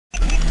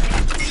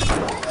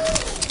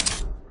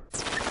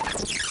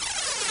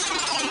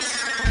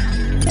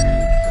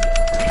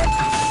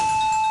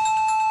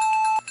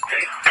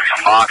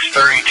box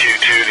 32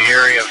 to the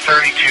area of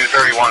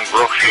 3231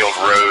 Brookfield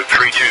Road,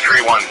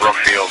 3231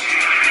 Brookfield.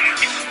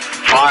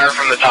 Fire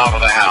from the top of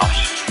the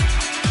house.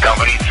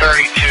 Company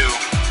 32,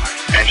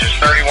 engines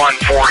 31,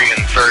 40,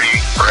 and 30,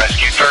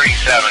 rescue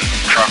 37,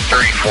 truck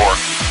 34,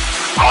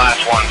 class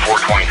 1,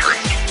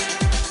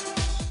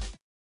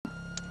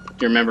 423.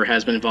 Your member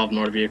has been involved in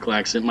a motor vehicle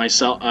accident.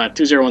 Myself,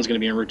 201 is going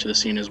to be en route to the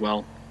scene as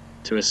well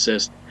to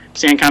assist.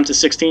 Sandcom to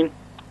 16.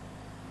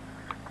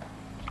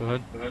 Go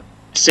ahead.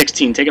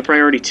 16, take a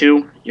priority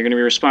 2. You're going to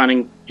be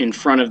responding in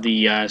front of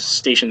the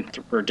Station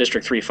or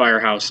District 3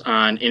 firehouse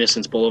on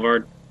Innocence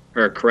Boulevard,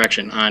 or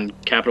correction, on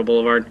Capitol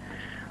Boulevard.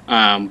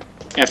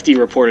 FD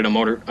reported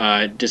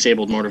a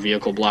disabled motor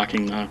vehicle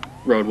blocking the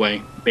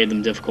roadway, made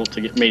it difficult for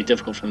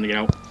them to get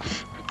out.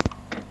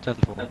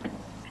 10-4.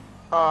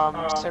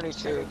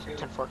 72,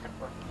 10-4.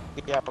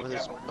 Yeah, with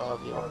this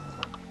vehicle.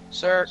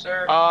 Sir,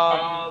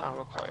 I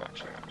will call you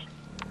actually.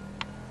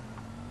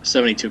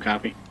 72,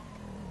 copy.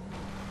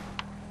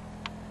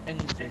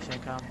 Engine 3,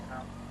 Sandcom.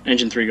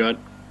 Engine 3, go ahead.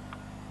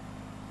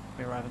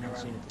 We're arriving on the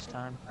scene at this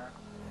time.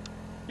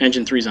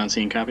 Engine 3's on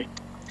scene, copy.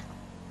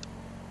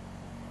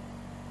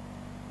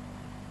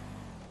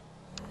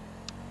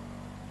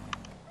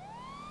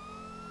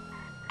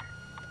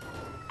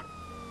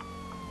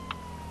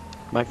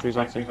 Mike 3's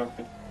on scene.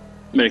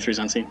 Medic 3's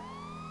on scene.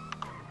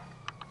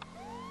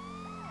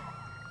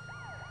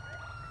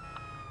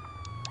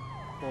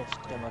 We'll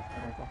stand by for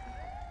medical.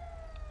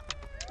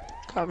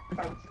 Cover.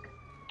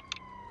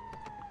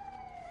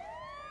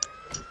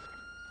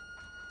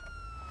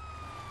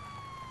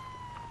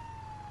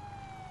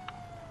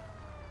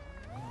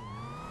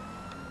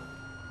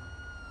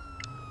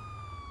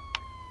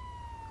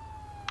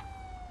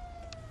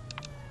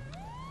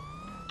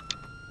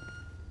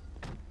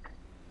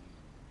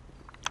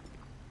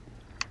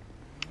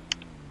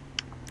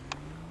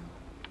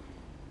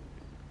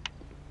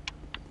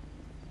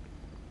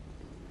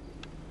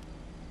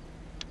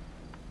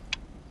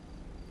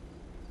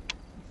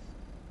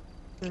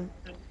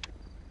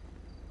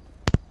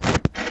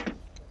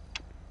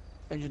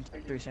 Engine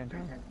 3,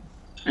 Sandcom.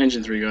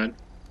 Engine 3, go ahead.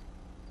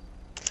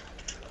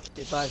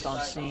 Advised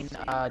on scene,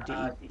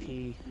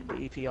 the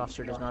EP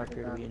officer does not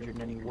appear to be injured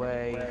in any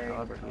way.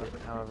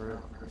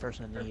 However, the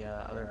person in the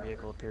other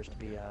vehicle appears to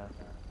be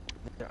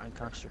either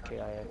unconscious or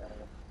KIA.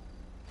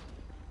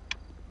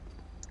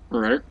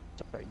 Right.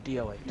 Sorry,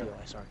 DOA,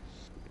 sorry.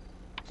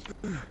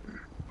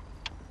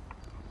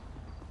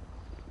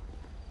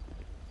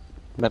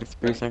 Medic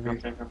 3,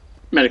 Sandcom.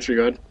 Medic 3,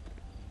 go ahead.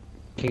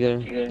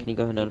 Can you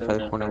go ahead and notify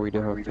the corner we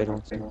do have a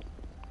fatal?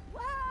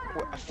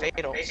 A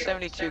fatal.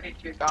 72.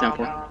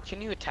 10-4.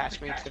 Can you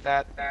attach me to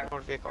that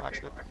motor vehicle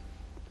accident?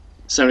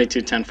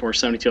 72, 10-4,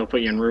 72, I'll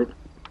put you en route.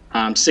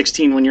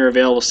 16, when you're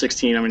available,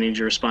 16, I'm going to need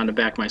you to respond to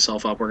back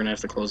myself up. We're going to have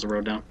to close the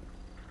road down.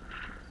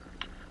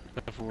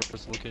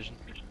 What's the location?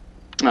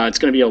 It's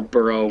going to be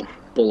Elborough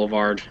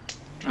Boulevard,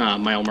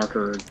 mile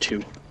marker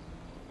 2.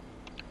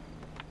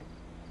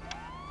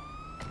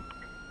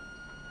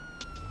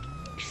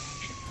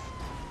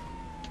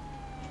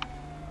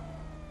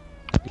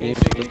 Can you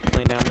just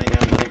plane down?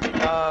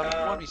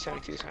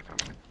 1B72 is not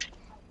coming.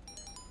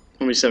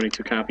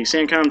 1B72, copy.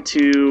 Sandcom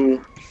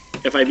to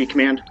FIB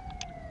command.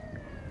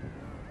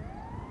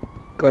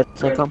 Go ahead,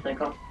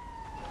 Sandcom.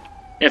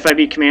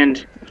 FIB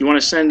command, you want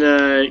to send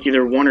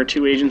either 1 or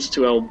 2 agents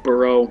to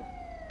Elborough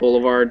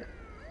Boulevard,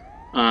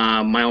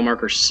 mile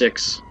marker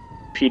 6.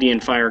 PD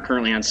and fire are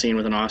currently on scene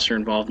with an officer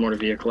involved in motor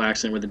vehicle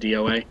accident with the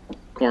DOA.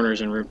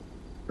 Coroner's en route,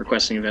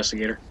 requesting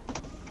investigator.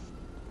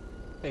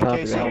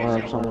 Copy that, we'll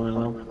have someone in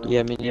them.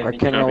 Yeah, I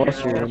can't know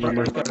what's your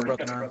number. Got a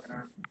broken arm.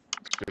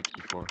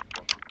 54.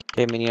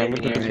 Okay, I'm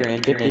gonna use your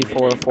engine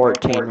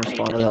 5414,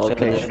 respond to the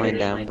location, laying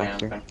down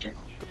back here.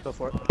 Go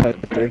for it. Type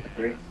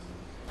 3.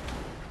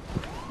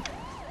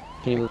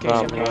 Can you move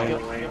out?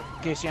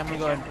 Casey, I'm gonna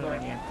go ahead and put it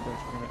in the I'm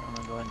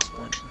gonna go ahead and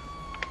sprint.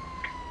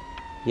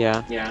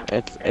 Yeah,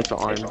 it's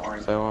armed,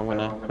 so I'm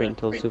gonna wait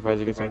until the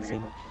supervisor gets on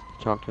scene.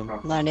 Talk to him.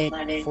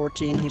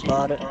 9814, he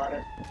bought it.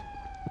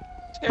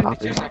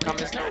 Copy. There's not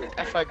an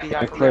FIB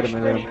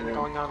operation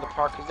going on in the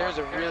park because there's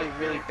a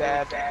really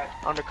bad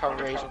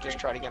undercover agent just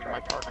trying to get into my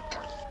park.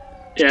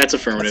 Yeah, it's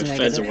affirmative.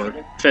 Feds are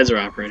working. Feds are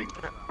operating.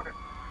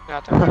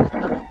 Not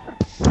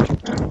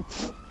that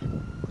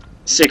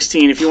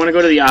 16, if you want to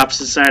go to the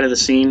opposite side of the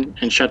scene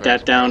and shut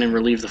that down and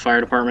relieve the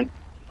fire department.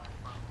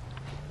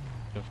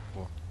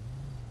 54.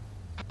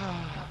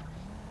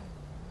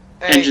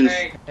 Engines.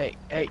 Hey,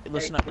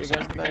 listen up. We're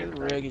going to the back of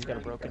the rig. He's got a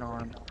broken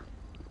arm.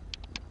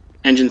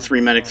 Engine 3,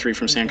 Medic 3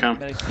 from Sandcom.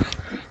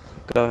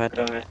 Go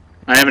ahead.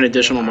 I have an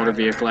additional motor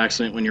vehicle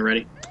accident when you're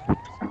ready.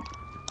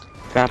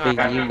 Copy, you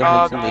can go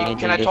ahead and send the engine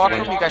can I this talk to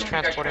way. him? You guys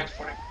transport him.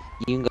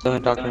 You can go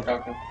ahead and talk to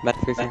him.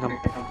 Medic 3, Sandcom.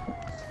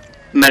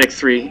 Medic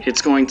 3,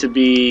 it's going to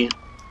be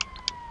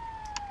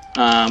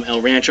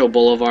El Rancho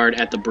Boulevard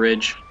at the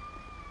bridge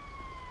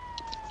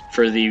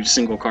for the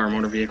single car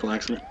motor vehicle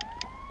accident.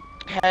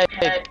 Hey,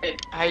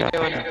 how you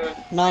doing?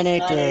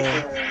 98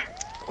 to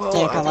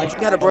Sandcom. I just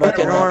got a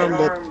broken arm,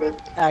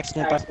 but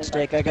accident by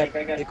mistake. I got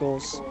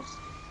vehicles.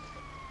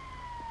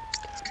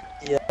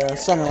 Yeah,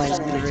 center lane's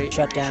gonna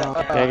shut down.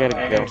 Okay, I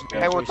gotta go.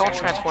 Hey, well, don't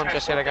transform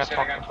just yet. I gotta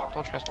talk to him.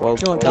 Don't transform. Well,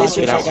 Doing get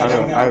conscious, out. I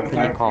gotta I have a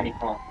pending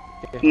call.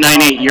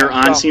 9-8, you're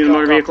on Go, scene of the go,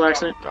 motor go, vehicle go,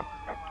 accident? go.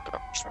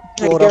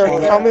 blow it up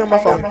on Call me on my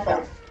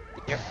phone.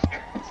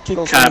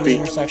 Tickle Copy.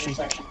 intersection.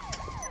 Copy.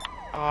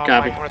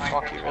 I want to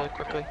talk to you really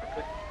quickly.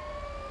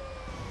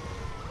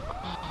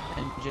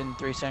 Engine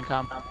 3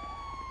 CENTCOM.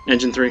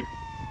 Engine 3.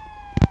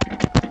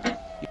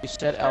 You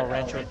said El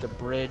Rancho at the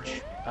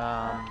bridge.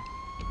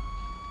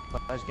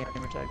 Advise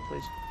gamer tag,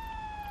 please.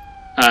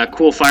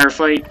 Cool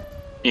firefight,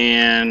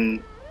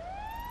 and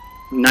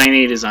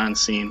 9-8 is on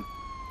scene.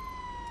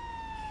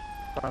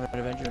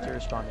 Affirmative, Engine 3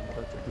 responding.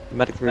 Code 3.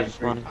 Medic 3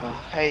 responding.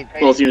 Hey,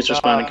 Both units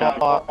responding,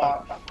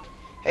 copy.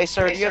 hey,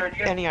 sir, do you have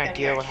any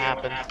idea what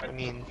happened? I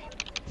mean,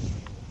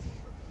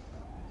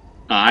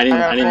 I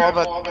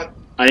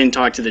I didn't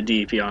talk to the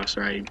DEP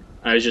officer.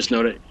 I was just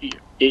noted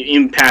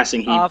in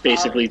passing. He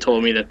basically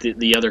told me that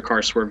the other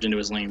car swerved into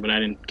his lane, but I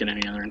didn't get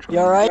any other info. You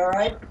alright?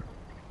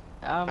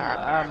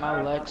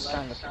 My leg's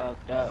kind of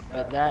fucked up,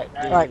 but that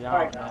dude, Alright.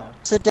 I don't know.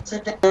 Sit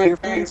down. Your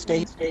phone,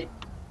 stay.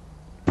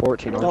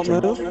 14 on Don't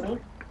scene. move.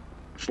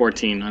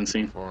 14 on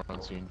scene. 4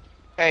 on scene.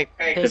 hey,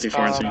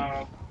 54 on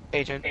scene.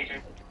 agent.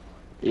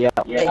 Yeah.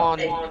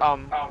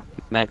 One,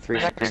 Medic 3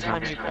 next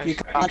time second. you guys You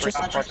operate conscious?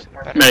 the parts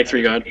better. Medic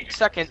 3, go ahead.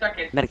 Second,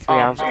 Medic 3,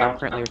 I'm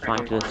currently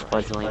responding to this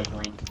fudge lane,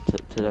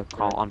 to the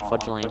call on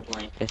fudge lane.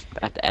 It's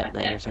at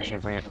the intersection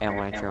of El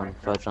Rancho and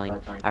fudge lane.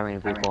 I ran a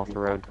vehicle off the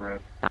road,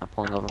 not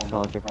pulling over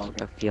for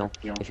a fuel.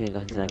 If you go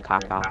into the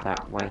cop out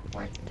that way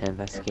to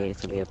investigate,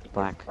 it's gonna be a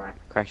black,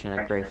 correction,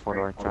 a gray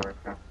 4-door truck.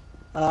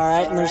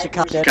 Alright, and there's a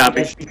cop that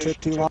Copy. you took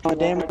too long on the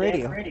damn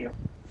radio.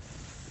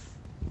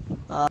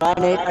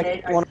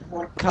 9-8, I want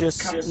to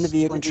just in the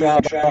vehicle and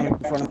travel on in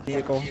front of the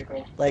vehicle.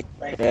 Like,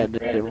 Yeah,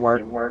 did it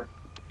work?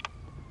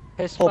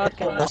 His Oh,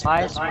 fucking that's-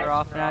 lights were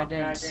off and I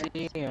didn't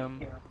see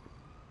him.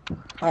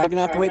 alright, I'm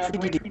gonna have to wait for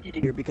you to get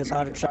here because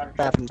I'm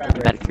traffic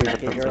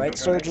indicator, alright?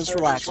 Sir, just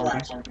relax on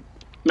me.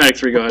 Medic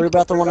 3, go Worry ahead.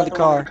 about the one in the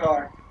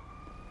car.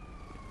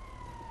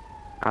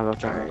 I'll go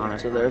check on it.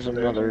 So there's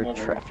another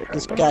traffic.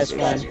 This guy's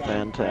fine.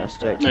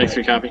 Fantastic. Medic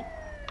 3, copy.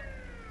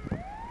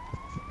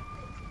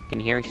 Can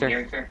you hear me,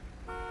 sir?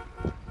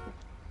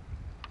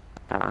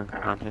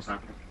 Unconscious.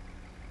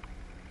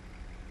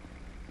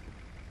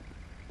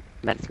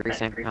 Medic 3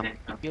 CENTCOM.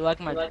 You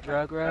like my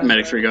drug rug?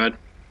 Medic 3, go ahead.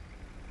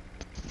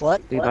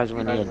 What? You guys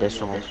will need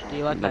additional Do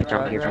you like my medic on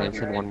drug here. rug?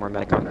 Send one more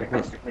medic on here,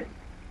 please.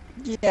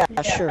 Yeah,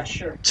 sure.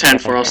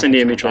 10-4, I'll send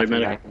you a mutual aid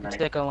medic. It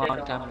took a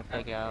long time to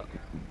pick out.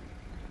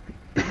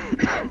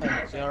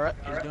 Is he alright?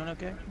 He's doing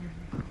okay?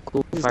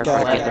 Cool. This Fire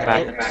guy at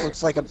the back.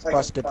 looks like a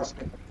busted.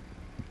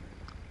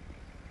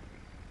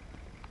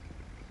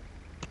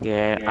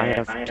 Yeah, I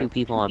have 2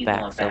 people on the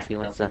back, so if he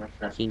wants to,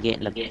 he can get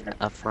in the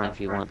up front if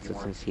he wants to,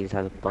 since he has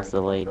a busted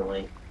leg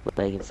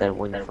instead of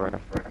waiting for a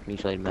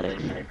mutual aid medic.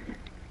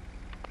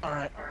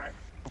 Alright.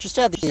 Just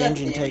have the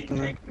engine taken.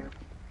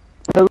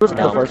 No, he'll get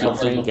up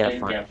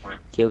front.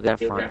 He'll get up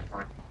front.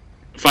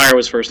 Fire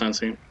was first on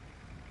scene.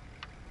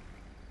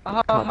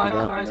 Oh, my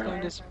that. car's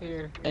gonna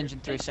disappear. Engine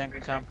 3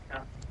 CENTCOM.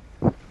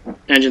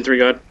 Engine 3,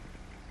 go ahead.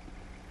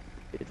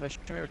 If I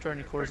should return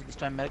to quarters at this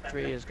time, Medic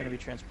 3 is going to be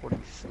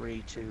transporting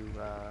 3 to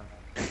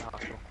the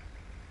hospital.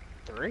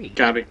 3?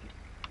 Copy.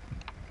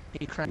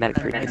 He cranked Medic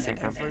 3 in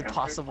CENTCOM. every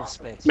possible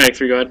space. Medic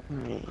 3, go ahead.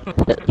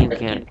 You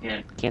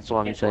can't cancel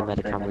on mutual aid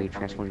medic. I'm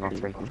re-transporting all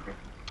 3.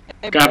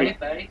 Hey, Copy.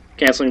 buddy.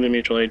 Canceling the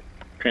mutual aid.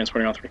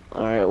 Transporting all 3.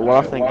 Alright,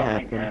 what I think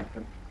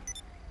happened.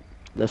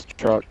 This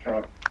truck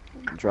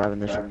driving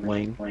this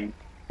lane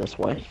this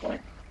way.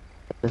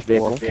 This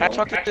vehicle. can I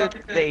talk to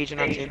the agent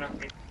on scene?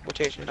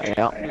 Which agent?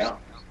 Yeah.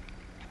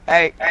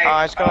 Hey,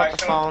 I just got off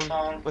the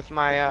phone with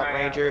my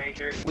ranger.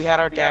 We had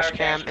our dash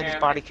cam and his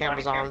body cam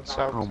was on,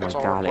 so Oh my it's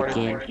all god,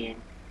 recorded. again.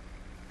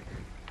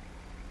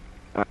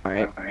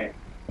 Alright.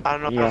 I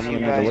don't know Yeah, if I'm you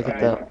gonna guys. look at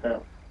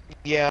that.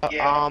 Yeah,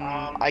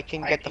 I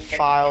can get the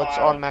file. It's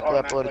automatically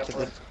uploaded to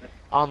the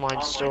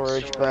online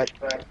storage, but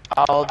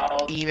I'll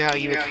email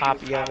you a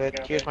copy of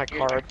it. Here's my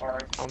card.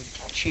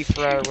 Chief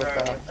Ferrer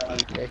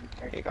with DEP. Here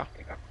you go.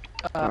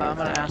 I'm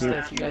going to ask that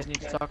if you guys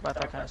need to talk about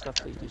that kind of stuff,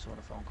 please do so on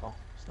a phone call.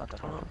 It's not that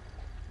hard.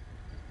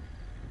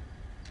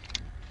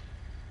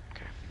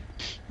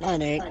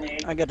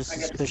 9-8, I got a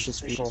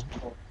suspicious people.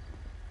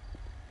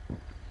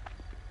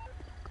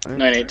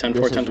 9-8, 10-4,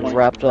 This is 10-20.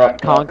 wrapped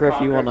up. Conquer,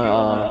 if you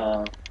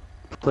wanna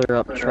clear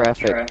up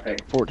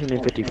traffic. 14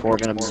 and 54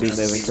 gonna be moving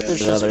to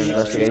the other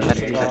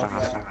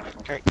investigation.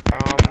 Okay,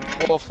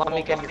 Wolf, let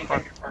me get in your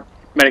front.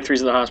 Medic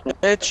 3's at the hospital.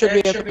 It should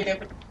be a...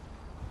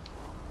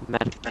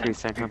 Medic 3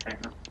 second.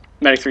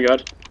 Medic 3, go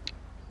ahead.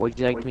 Would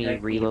you like me to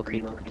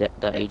relocate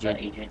the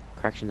agent,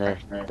 correction,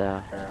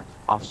 the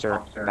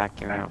officer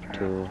backing out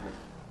to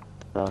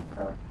the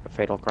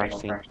fatal crash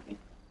scene?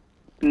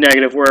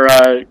 Negative.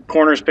 We're,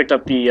 coroner's picked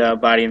up the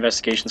body.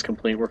 Investigation's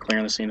complete. We're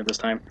clearing the scene at this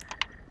time.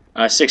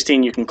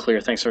 16, you can clear.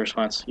 Thanks for the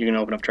response. You can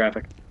open up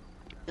traffic.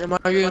 Am I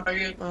good?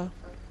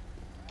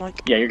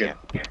 Yeah, you're good.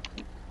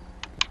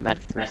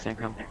 Medic 3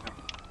 second.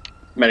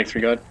 Medic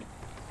 3, go ahead.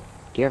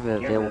 Do you have a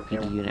available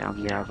PD unit out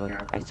here?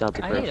 I still have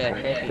the I need a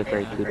heavy the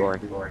gray gun.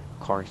 two-door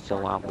car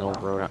still out middle of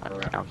the road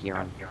out here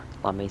on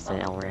La Mesa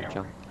and El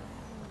Rancho.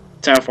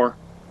 10-4.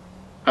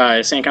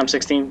 SANCOM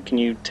 16, can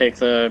you take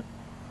the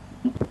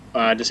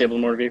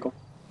disabled motor vehicle?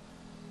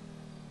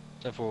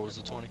 10-4 was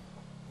the 20.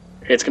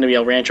 It's going to be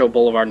El Rancho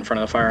Boulevard in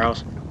front of the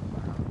firehouse.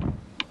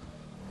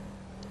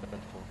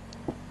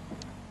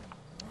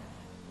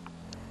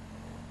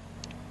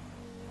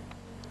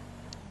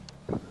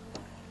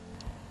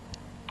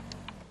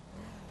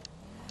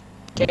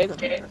 10-4.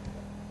 Okay, then.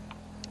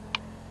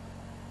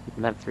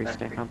 Med 3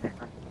 SANCOM.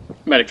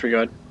 Medic 3, go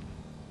ahead.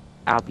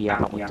 I'll be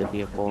out with the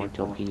vehicle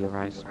until PD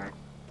arrives.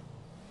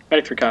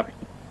 Medic 3, copy.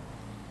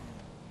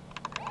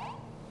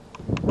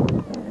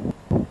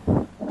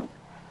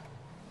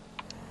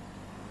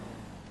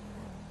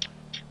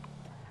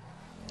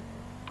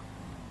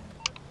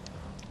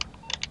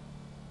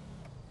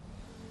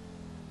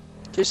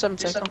 Two seven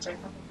Central.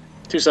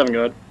 2-7, go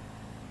ahead.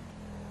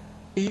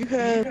 Do you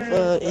have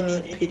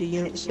any PD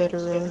units that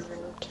are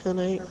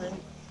 10-8?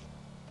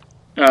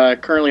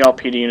 Currently all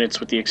PD units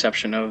with the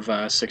exception of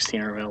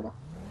 16 are available.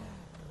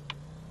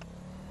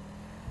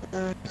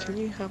 Can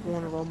you have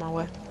one roll my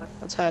way?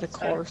 I just had a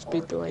car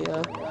speed through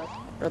a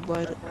red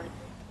light.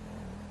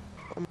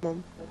 I'm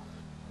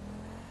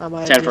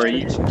at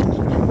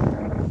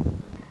 10-4,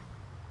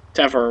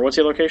 10-4, what's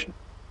your location?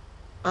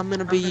 I'm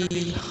gonna be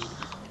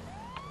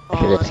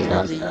Should have seen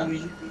on that.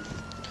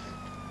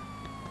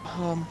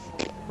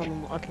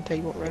 the I can tell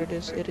you what road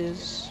it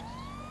is.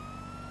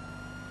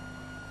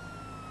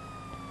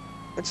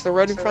 It's the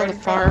road in front of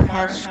the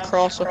firehouse,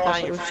 cross up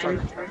Iowa Street.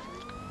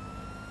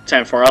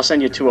 10-4, I'll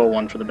send you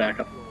 201 for the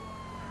backup.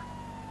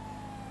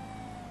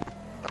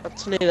 I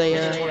just need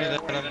a 20 then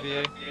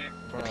MVA.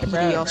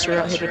 PD officer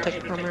out here to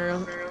take the primary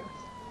on it.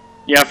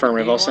 Yeah,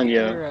 affirmative, Do you I'll send want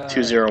you your,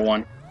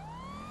 201.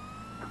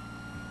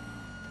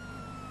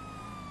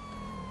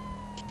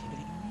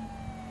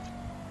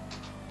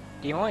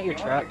 Do you want your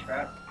truck?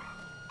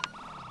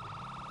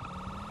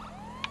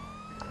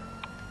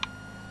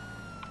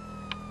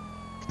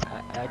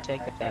 I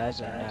take it as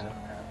a no.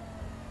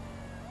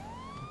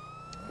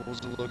 What was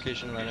the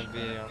location of that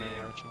MVA on El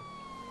Rancho?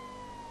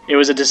 It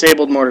was a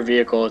disabled motor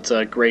vehicle, it's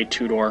a gray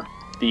 2-door.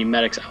 The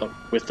medic's out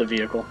with the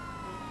vehicle.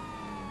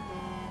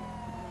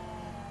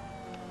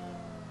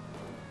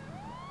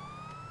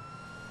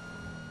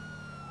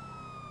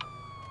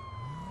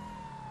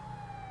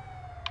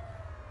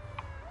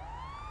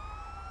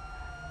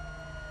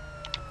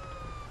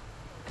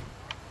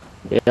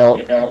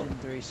 Engine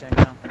 3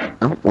 SANCOM.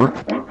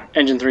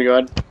 Engine 3, go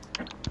ahead.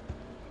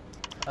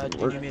 Do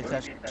you need me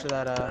attached to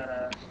that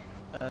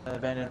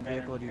abandoned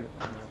vehicle? Do you?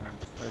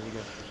 Where did you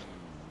go?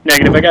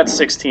 Negative, I got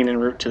 16 en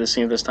route to the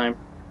scene this time.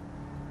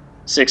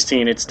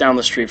 16, it's down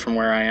the street from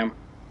where I am.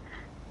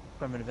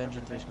 Affirmative,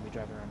 Engine 3 is gonna be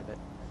driving around a bit.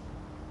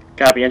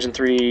 Copy, Engine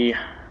 3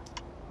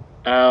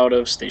 out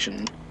of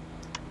station.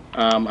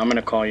 I'm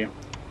gonna call you.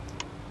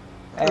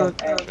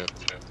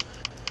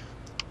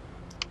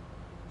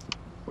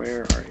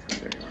 Where are you?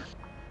 There you are.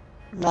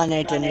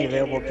 9-8 any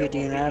available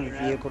PD and I have a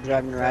vehicle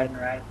driving right.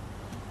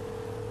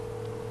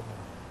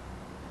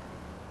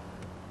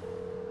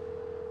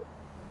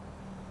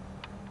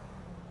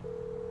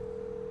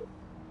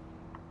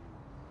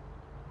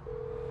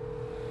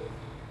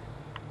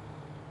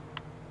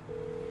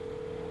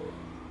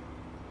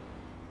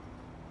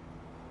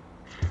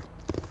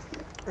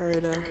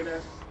 Alright,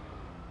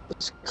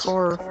 this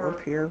car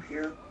up here,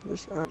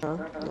 this, I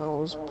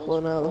was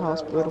pulling out of the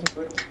hospital,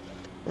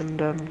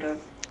 and,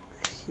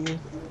 he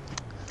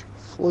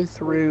flew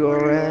through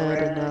a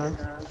red and,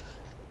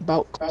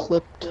 about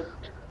clipped a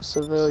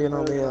civilian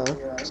on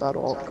the,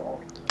 sidewalk.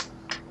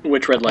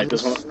 Which red light?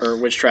 This one? Or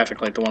which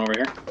traffic light? The one over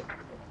here?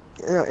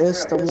 Yeah,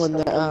 it's the one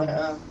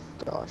that,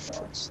 gosh,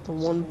 it's the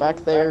one back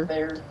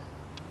there,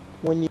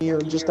 when you're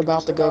just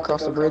about to go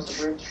across the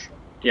bridge.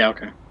 Yeah,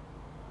 okay.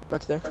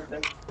 Back there.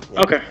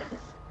 Okay.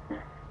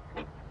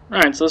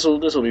 Alright, so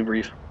this will be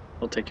brief.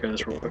 We'll take care of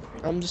this real quick.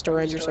 I'm just a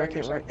ranger, so I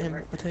can't write him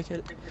a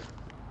ticket.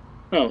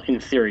 Well,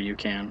 in theory you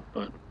can,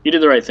 but you did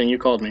the right thing. You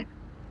called me.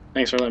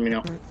 Thanks for letting me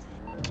know.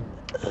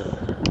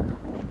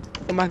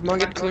 Am I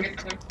get clear?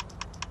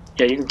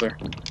 Yeah, you can clear.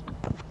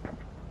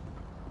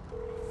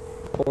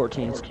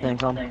 14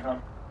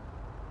 SANCOM.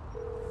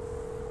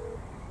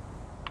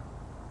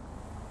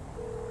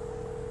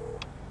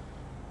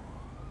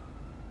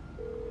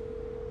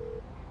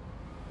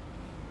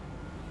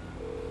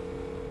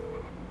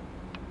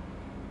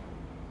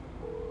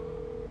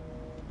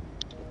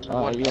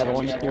 Yeah,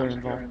 one here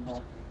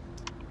involved.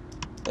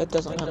 It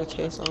doesn't have a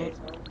case on it.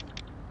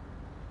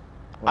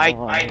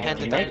 Well, I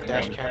handed that to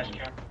dash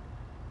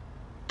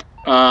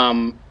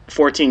cam.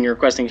 14, you're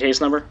requesting case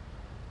number?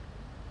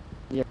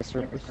 yes,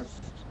 sir.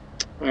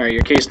 Alright,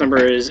 your case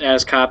number is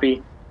as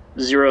copy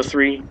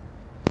 03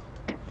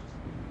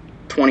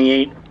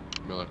 28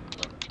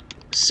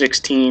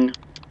 16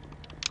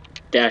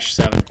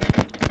 -7.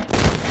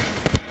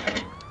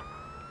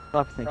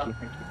 Fuck, thank you.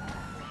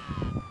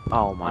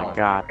 Oh my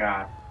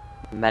god.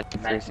 Med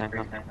 3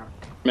 SANCOM.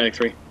 Medic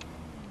 3.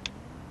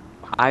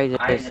 I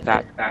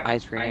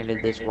just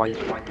grenaded this white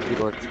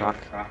two-door truck.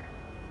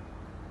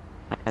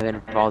 I've been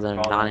involved in a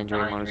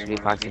non-injury motor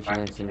vehicle accident. You're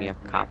gonna see me a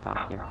cop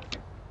out here.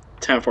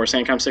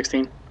 10-4, Sancom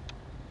 16.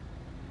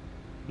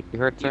 You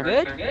heard, You sir?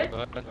 good? Go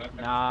ahead.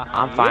 Nah.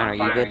 I'm fine. Are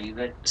you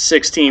good?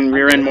 16,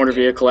 rear-end motor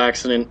vehicle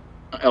accident,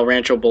 El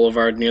Rancho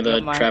Boulevard near the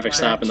Got my traffic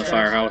stop in the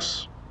insurance.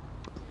 firehouse.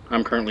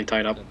 I'm currently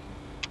tied up.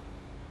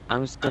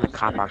 I'm just gonna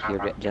cop out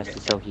here just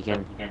so he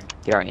can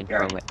get our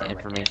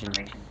information.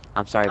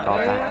 I'm sorry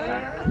about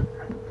that.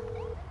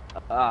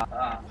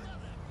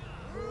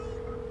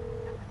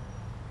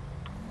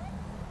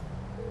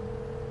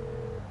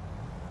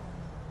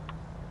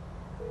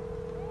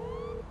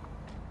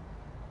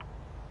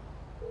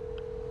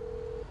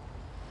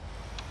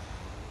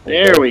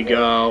 There we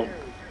go.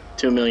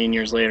 2 million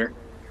years later.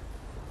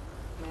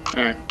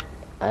 Alright.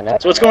 I know.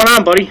 So what's going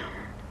on, buddy?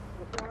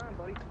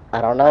 I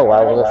don't know.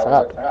 Why was this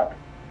up?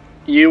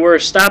 You were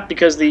stopped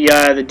because the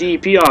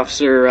DEP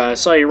officer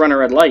saw you run a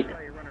red light.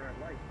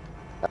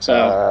 So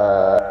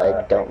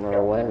I don't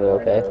remember when, but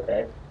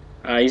okay.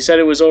 he said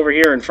it was over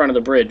here in front of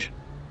the bridge,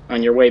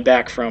 on your way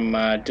back from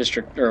on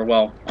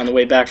the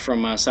way back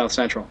from South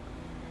Central.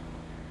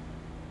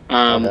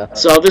 Okay.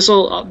 So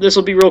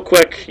this'll be real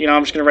quick. You know,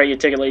 I'm just gonna write you a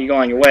ticket, let you go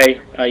on your way.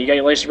 You got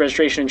your license,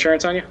 registration,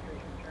 insurance on you?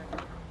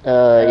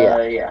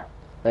 Yeah.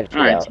 Let me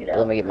Alright. out.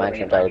 Let me get my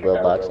insurance out of the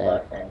glove box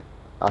and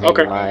I'll hand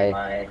Okay. you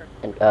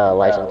my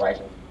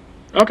license.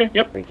 Okay.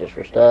 Yep. Reaches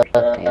for stuff.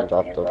 Hands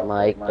off the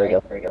mic. There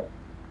you go.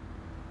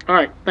 All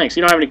right. Thanks.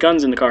 You don't have any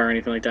guns in the car or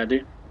anything like that, do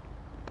you?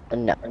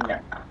 No. All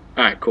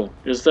right. Cool.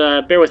 Just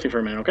bear with me for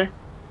a minute, okay?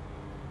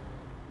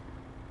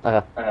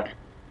 Okay.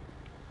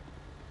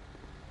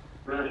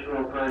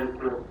 National Planning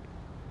Group.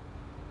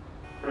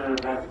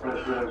 Box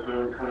Bus Road,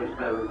 Zone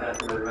 27,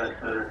 back in the rec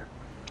center.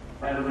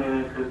 By the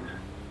main entrance.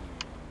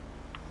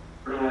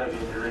 Real leg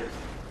injury.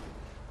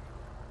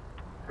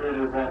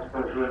 Box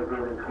Bus Road,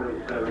 Building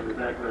 27, the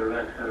back of the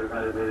rec center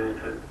by the main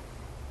entrance.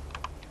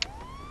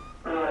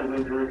 Real leg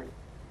injury.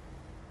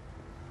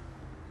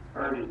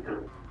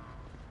 RD2.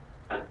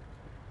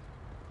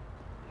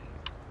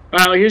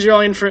 Well, here's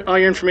all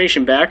your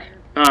information back.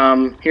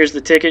 Here's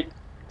the ticket.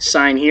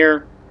 Sign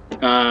here.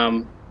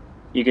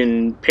 You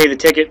can pay the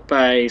ticket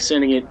by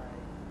sending it,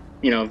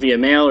 via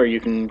mail, or you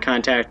can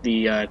contact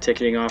the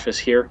ticketing office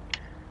here.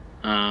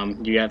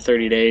 You got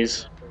 30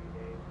 days.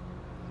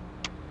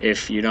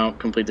 If you don't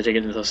complete the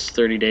ticket in those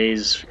 30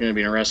 days, there's going to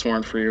be an arrest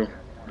warrant for you.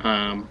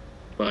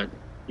 But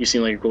you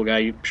seem like a cool guy.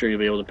 I'm sure you'll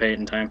be able to pay it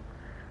in time.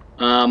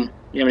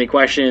 You have any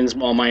questions?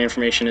 All my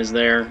information is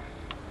there.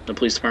 The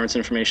police department's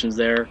information is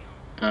there.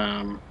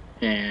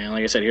 And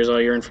like I said, here's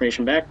all your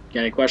information back. You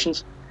got any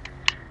questions?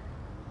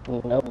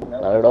 Nope,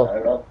 not at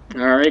all.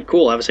 All right,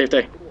 cool. Have a safe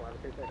day.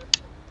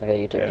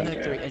 Okay, you too.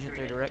 Medic 3, Engine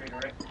 3 direct.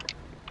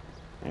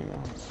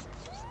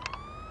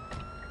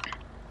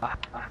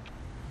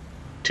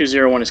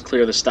 201 is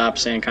clear. The stop.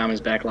 Sandcom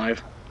is back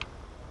live.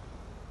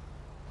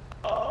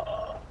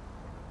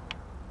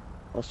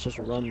 Let's just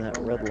run that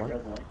red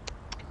light.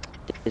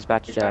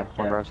 Dispatch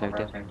Hornborough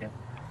 72.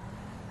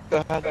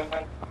 Go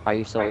ahead. Are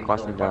you still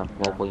requesting the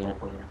local unit?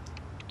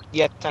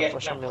 Yeah, 10 for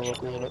some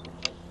local unit.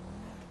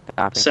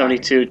 Copy.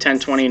 72,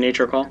 1020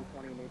 nature call.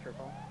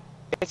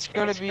 It's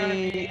gonna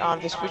be on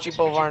Vespucci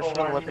Boulevard in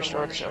front of the liquor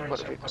store. It's a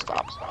motor vehicle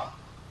stop.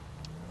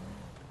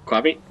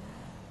 Copy.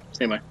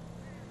 Stand by.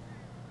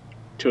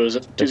 20.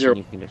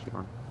 You can just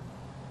run.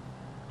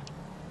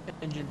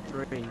 Engine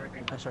 3.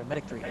 Sorry,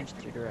 Medic 3, Engine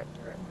 3 direct.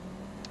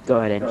 Go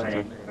ahead,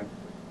 engine.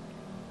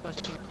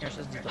 Here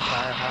says the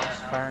firehouse.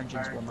 Fire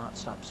engines will not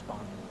stop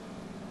spawning.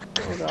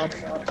 Oh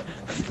god.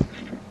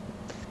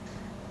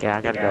 Yeah,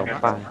 I gotta go.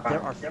 Bye.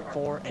 There are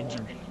 4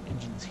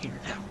 engines here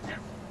now.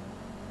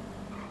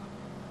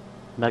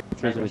 Medic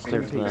 3 was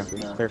clear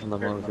from the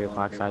motor vehicle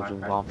accident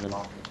involved in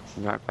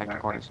right back to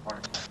quarters.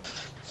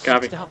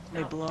 Copy. Stop,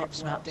 they blow up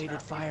some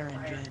outdated fire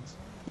engines.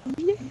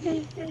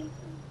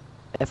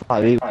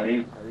 FIB.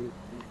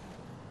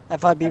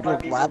 FIB will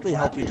gladly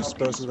help you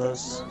dispose of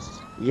those.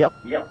 Yep.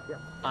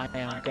 I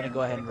am gonna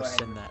go ahead and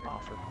rescind that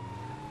offer.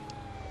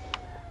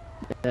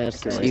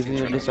 That's the Even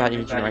if this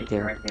engine right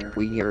there,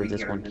 we hear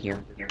this one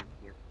here.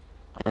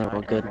 And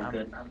we're good.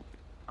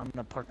 I'm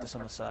gonna park this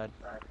on the side.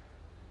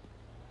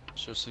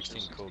 Show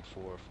 16 code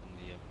 4 from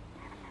the.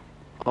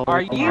 Oh,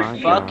 Are you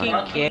my fucking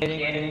God.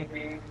 kidding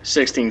me?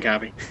 16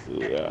 copy.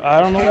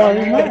 I don't know why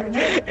you're not.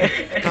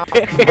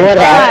 What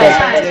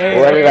happened?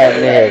 What did I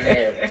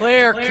miss?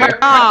 Clear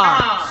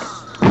comms!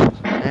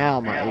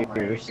 Ow, my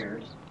ears.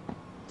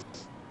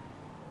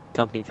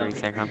 Company 3,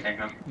 Sandcom.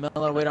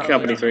 Miller, wait on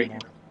Company me. 3.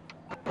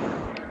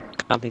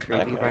 Company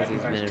 3, be advised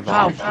he's been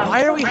Wow, involved.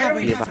 why are we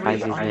having Be 3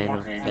 advised he's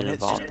unmarked been units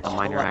involved in just a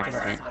minor collecting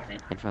accident fire?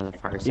 in front of the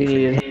fire You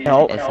station. need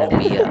help? It's gonna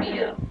be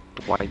a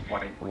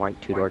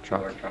white two-door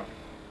truck.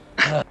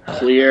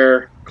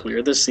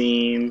 Clear the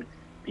scene.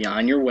 Be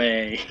on your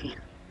way.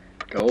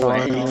 Go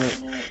away.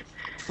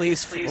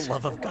 Please, for the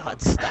love of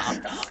God, stop.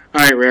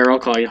 All right, Rare. I'll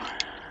call you.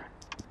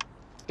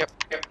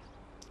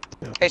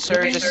 Hey,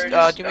 sir, just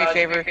do me a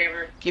favor.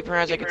 Keep your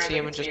hands, I can see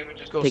him, and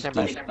just go stand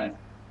by.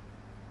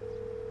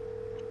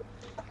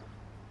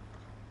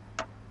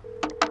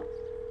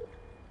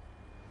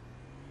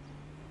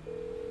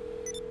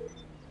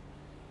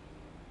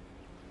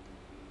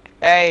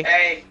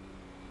 Hey.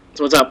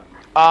 So what's up?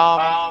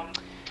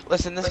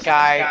 Listen, this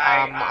guy,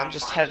 I'm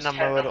just heading on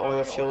my way to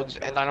oil fields,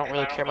 and I don't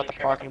really care about the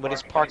parking, but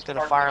he's parked in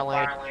a fire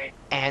lane,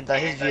 and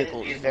his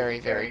vehicle is very,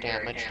 very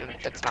damaged, and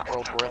that's not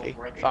roadworthy.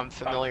 If I'm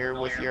familiar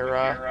with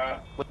your,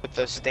 with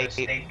the state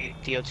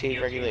DOT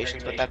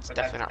regulations, but that's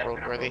definitely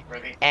not roadworthy.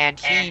 And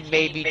he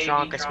may be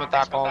drunk and smelled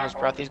alcohol in his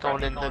breath. He's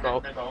going in to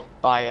go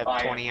buy a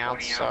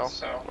 20-ounce, so.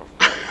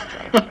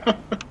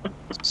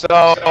 So,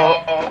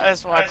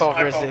 that's why I call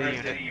for a city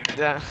unit.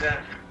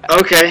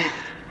 Okay.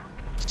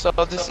 So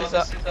this is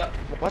a...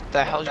 What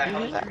the hell did you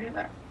hear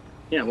that?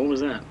 Yeah, what was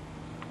that?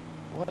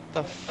 What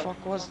the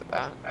fuck was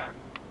that?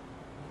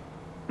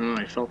 Oh,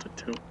 I felt it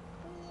too.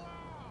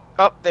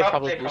 Oh, they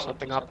probably blew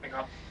something up.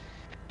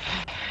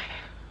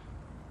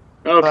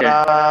 Okay.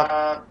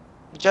 But,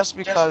 just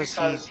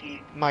because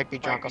he might be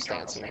drunk, I'll stay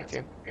on scene with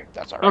you.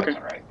 That's alright.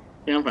 Okay.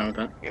 Yeah, I'm fine with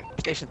that.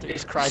 Station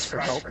 3's cries for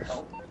help.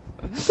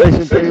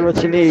 Station 3,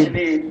 what you need?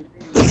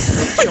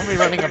 Show me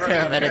running a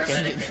paramedic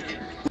engine.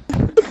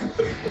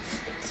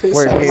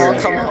 We're here.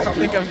 I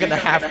think I'm gonna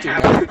have to.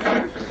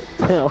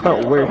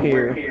 We're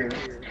here.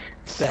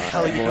 The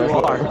hell you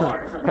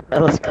are.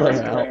 Let's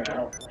clear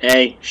out.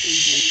 Hey,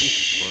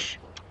 shh.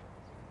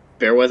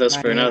 Bear with us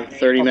for another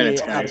 30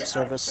 minutes, Out of guys.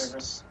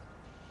 service.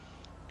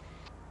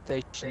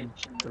 Station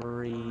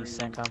 3,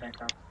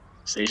 CENTCOM.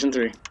 Station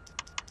 3.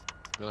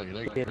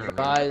 Be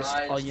advised,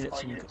 all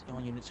units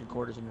and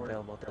quarters are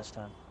available at this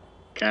time.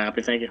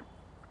 Copy, thank you.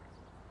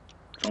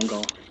 Phone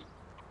call.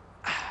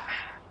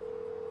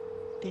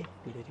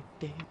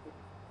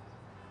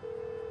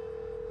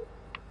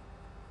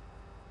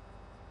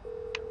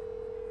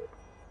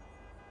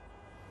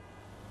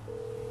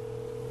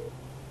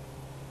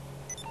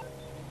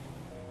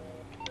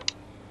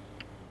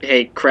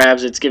 Hey,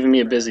 Krabs, it's giving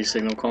me a busy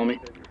signal. Call me.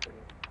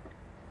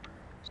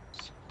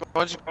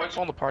 Why don't you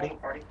phone the party?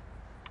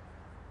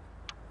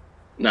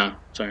 No,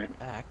 sorry.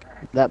 Back.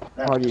 That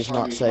party's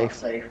not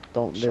safe.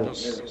 Don't do it.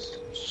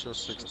 Show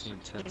 16,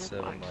 10,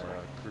 7, my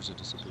cruiser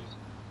disappeared.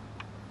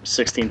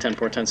 16, 10,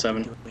 4, 10,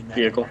 7. Doing that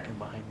Vehicle. and walking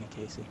behind me,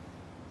 Casey.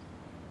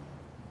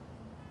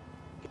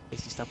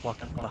 Casey, stop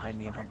walking behind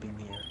me and humping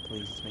the air,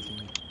 please. It's making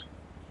me.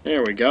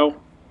 There we go.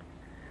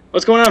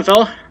 What's going on,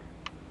 fella?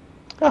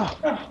 Oh,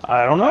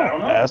 I don't know.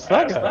 Ask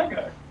that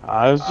guy.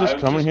 I was just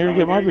coming here to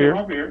get my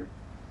beer.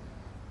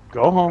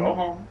 Go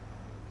home.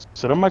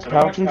 Sit on my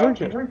couch and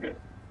drink it.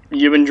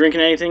 You been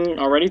drinking anything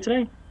already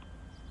today?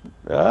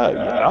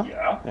 Yeah.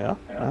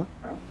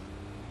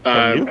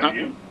 Have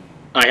you?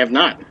 I have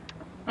not.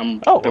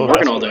 I'm Oh, been well,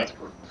 working that's all day.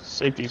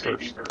 Safety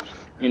first.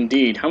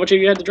 Indeed. How much have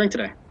you had to drink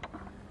today?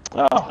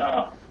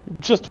 Oh,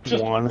 just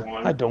one.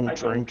 I don't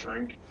drink.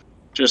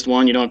 Just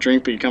one. You don't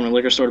drink, but you come to the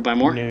liquor store to buy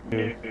more?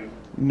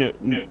 No.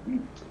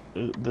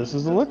 This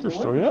is a liquor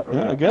store,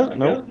 yeah, I guess.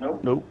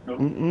 Nope.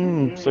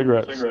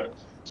 Cigarettes.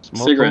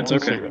 Smoke Cigarettes, them,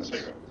 okay.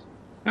 cigarettes.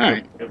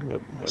 Alright.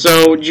 Yep.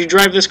 So, did you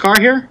drive this car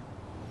here?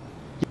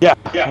 Yeah.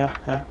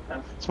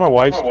 It's my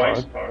wife's car.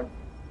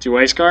 It's your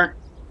wife's car?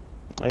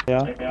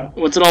 Yeah.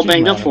 What's it all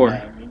banged up for?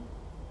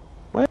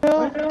 Well,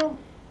 I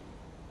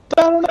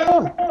don't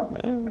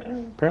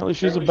know. Apparently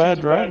she's a bad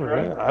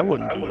driver. I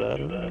wouldn't do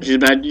that. She's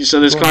bad. So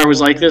this car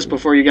was like this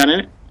before you got in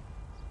it?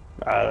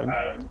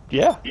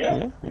 Yeah.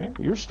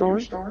 Your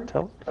story.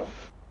 Tell it.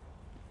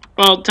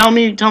 Well, tell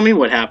me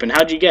what happened.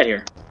 How'd you get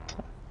here?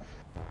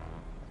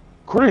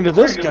 According to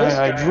this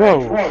guy, I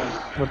drove,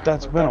 but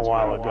that's been a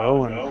while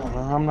ago, and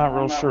I'm not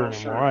real sure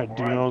anymore. I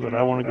do know that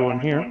I want to go in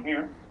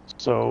here.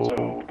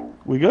 So,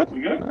 we good? All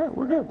right,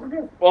 we're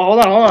good. Well, hold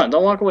on.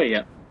 Don't walk away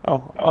yet.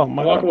 Oh,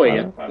 my Walk God. away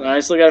yet. I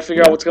still got to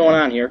figure out what's going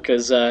on here,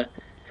 because, well,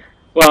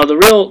 the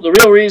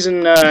real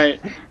reason,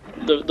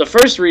 the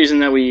first reason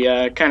that we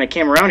kind of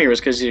came around here was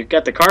because you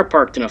got the car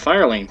parked in a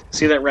fire lane.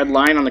 See that red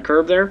line on the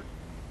curb there?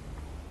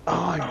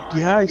 Oh,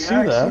 yeah, I see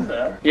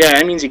that. Yeah,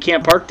 that means you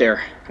can't park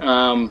there.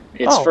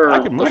 It's for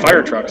the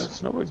fire trucks.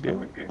 It's no big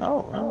deal.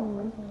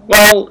 Oh.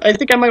 Well, I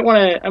think I might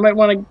want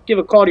to give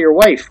a call to your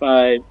wife.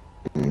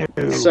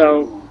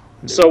 So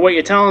what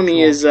you're telling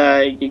me is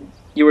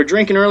you were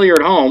drinking earlier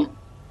at home,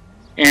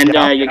 and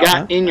you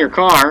got in your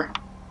car.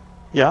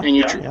 Yeah. And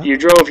you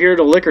drove here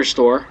to the liquor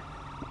store.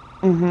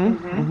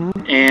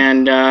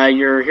 And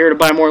you're here to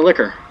buy more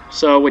liquor.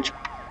 So which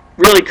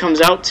really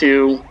comes out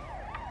to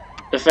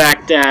the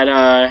fact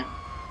that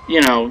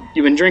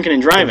you've been drinking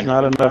and driving. There's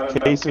not enough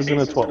cases in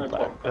a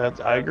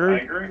 12-pack. I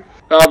agree.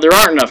 There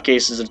aren't enough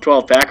cases in a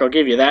 12-pack. I'll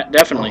give you that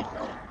definitely.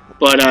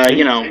 But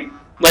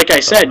like I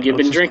said, you've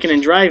been drinking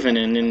and driving,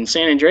 and in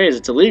San Andreas,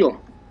 it's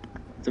illegal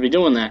to be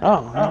doing that.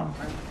 Oh,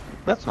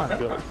 that's not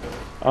good.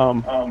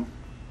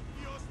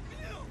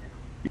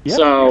 Yeah,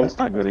 so that's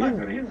not good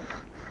either.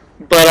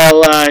 But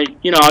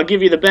I'll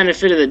give you the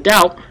benefit of the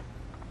doubt.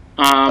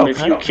 If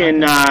you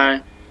can,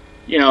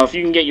 if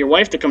you can get your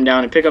wife to come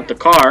down and pick up the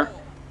car,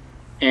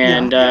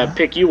 and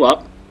pick you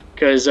up,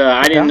 because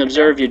I didn't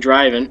observe you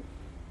driving.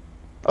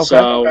 Okay.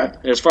 So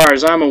as far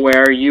as I'm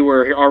aware, you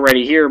were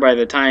already here by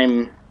the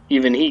time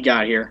even he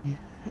got here.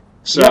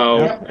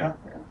 So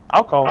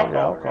I'll call her.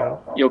 Yeah, I'll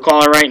call her. You'll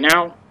call her right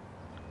now?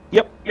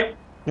 Yep.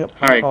 Yep.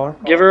 All right, Call her.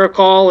 give her a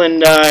call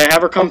and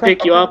have her come Okay.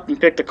 pick you up and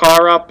pick the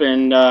car up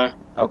and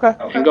Okay.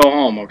 go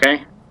home,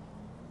 okay?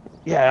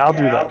 Yeah, I'll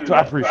do that.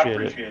 I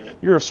appreciate it.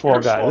 You're a swell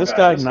guy. This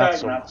guy, not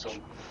so much.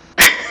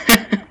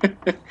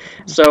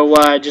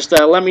 So just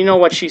let me know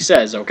what she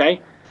says,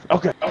 okay?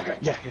 Okay.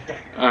 Yeah.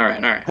 All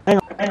right, all right. Hang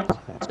on.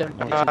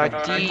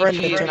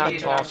 DP is not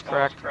involved,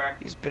 correct?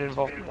 He's been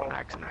involved in one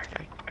accident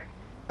today.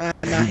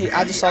 No,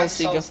 I just saw the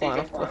seagull flying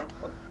off cliff.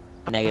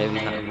 Negative,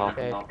 he's not involved.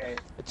 Okay.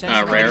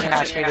 Rare.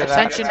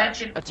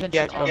 Attention,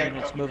 all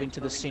units moving to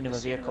the scene of a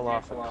vehicle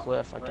off a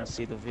cliff. I can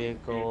see the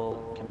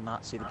vehicle,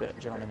 cannot see the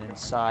gentleman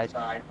inside.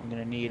 I'm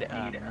going to need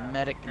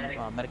medic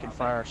and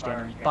fire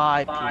standing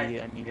by.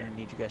 PD, I'm going to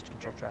need you guys to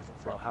control traffic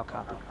flow. How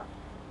copy?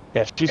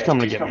 Yeah, she's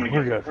coming to get me.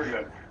 We're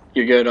good.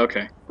 You're good,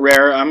 okay.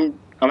 Rare, I'm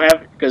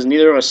having, because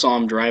neither of us saw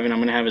him driving, I'm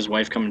going to have his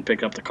wife come and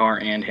pick up the car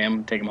and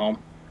him, take him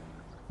home.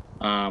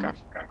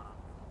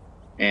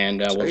 And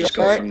we'll just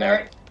go from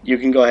there. You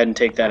can go ahead and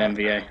take that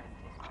MVA.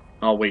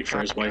 I'll wait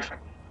for his wife.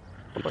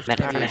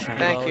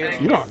 Thank you.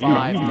 You don't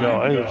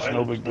go. It's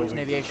no big deal.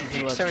 Aviation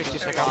Kilo 5. I think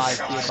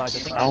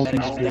the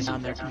medic is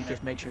down there. Can you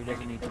just make sure he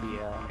doesn't need to be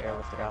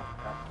airlifted out?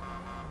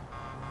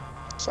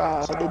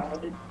 Solid.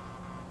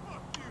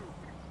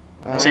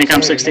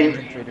 Sancom 16.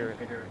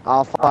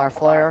 I'll fire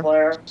flare.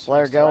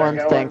 Flare going,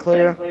 staying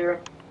clear.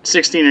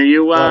 16, are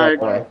you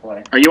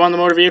on the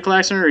motor vehicle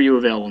accident or are you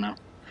available now?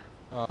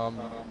 I'm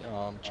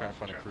trying to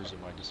find a cruiser,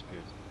 mine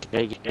disappeared.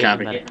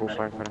 Copy.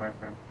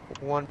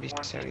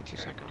 1B 72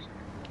 seconds.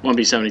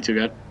 1B 72,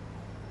 good.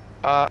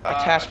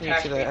 Attach me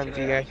to the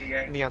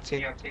MVA. Me on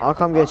scene. I'll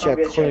come get you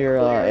a clear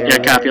area. Yeah,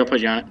 copy, I'll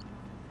put you on it.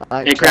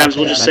 Hey, Krabs,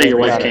 we'll just say your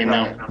wife came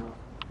now.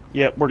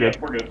 Yep, we're good.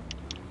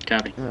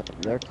 Copy.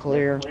 They're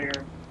clear.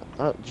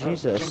 Oh,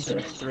 Jesus.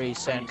 3,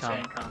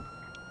 Sancom.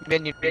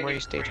 Minion, where are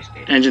you stationed?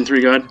 Engine 3,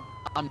 good.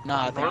 I'm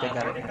not, I think they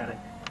got it.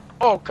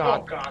 Oh,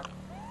 God.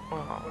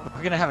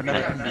 We're gonna have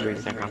another No,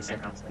 it's okay.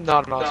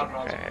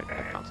 I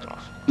bounced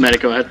off.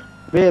 Medic, go ahead.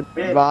 Be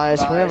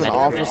advised, we have an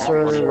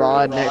officer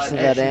right next to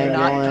that Can you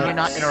ambulance.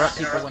 not interrupt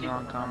people when you're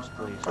on comms,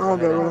 please? I'll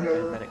go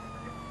with him.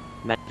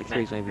 Medic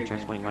 3 is going to be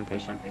transporting one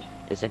patient.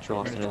 The central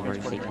officer of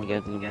emergency can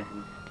give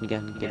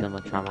them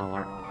a trauma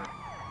alarm.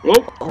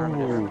 Oh,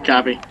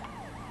 copy.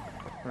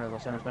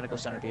 Los Santos Medical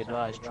Center, be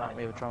advised.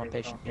 We have a trauma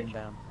patient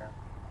inbound.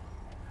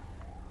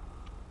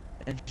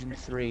 Engine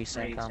 3,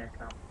 Sancom.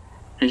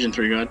 Engine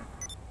 3, good.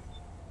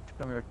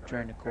 Let me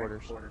return to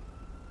quarters.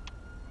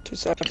 2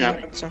 seconds.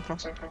 Copy.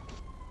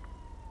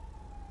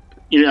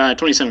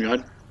 27, go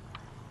ahead.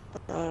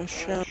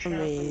 Show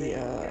me,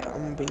 I'm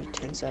gonna be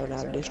 10-7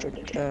 out of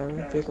district,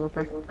 vehicle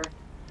repair.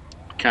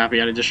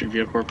 Copy, out of district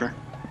vehicle repair.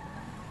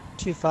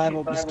 2-5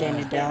 will be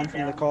standing down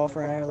from the call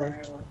for an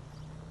airlift.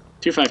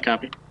 2-5,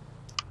 copy.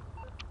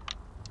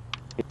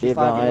 Be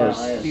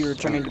advised. Be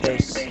returning to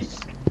base.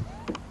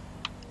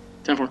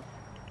 10-4.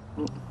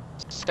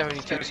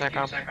 72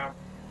 Sancom.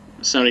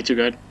 72,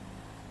 good.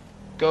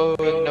 Go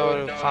and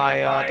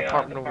notify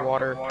Department of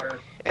Water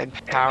and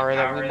Power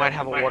that we might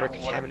have a water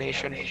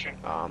contamination.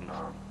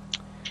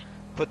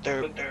 Put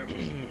their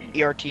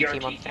ERT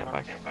team on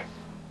standby.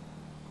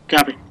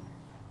 Copy.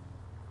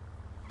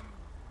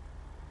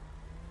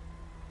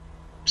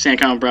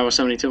 Sancom, Bravo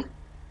 72.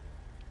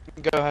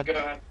 Go ahead.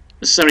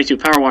 This is 72.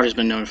 Power water's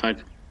been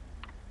notified.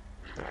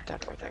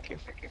 Definitely, thank you.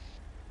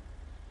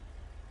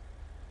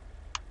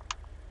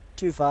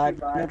 2-5,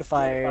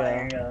 notify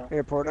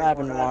airport. I have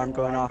an alarm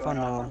going off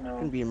unknown.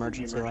 Gonna be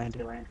emergency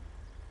landing.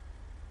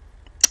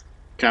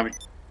 Copy.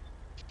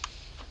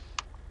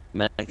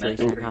 Medic 3,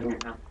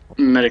 Sancom.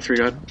 Medic 3,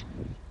 go ahead.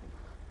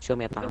 Show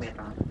me a path.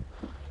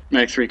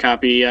 Medic 3,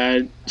 copy.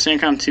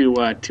 Sancom to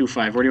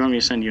 2-5. Where do you want me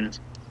to send units?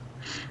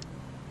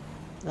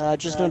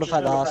 Just notify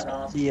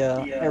the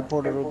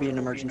airport it will be an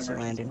emergency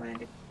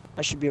landing.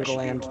 I should be able to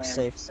land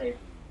safe.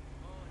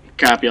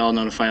 Copy, I'll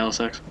notify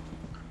LSX.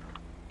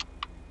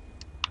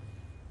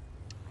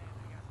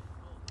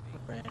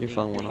 Your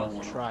phone went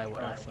off. Try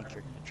what I think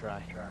you're gonna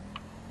try.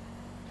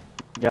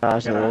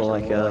 Guys, it looked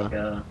like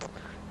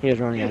he was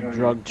running a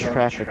drug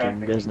trafficking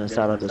business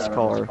out of this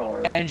car.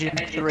 Engine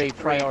 3,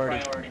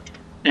 priority.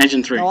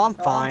 Engine 3. No, I'm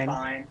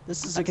fine.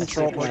 This is a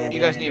controlled landing. You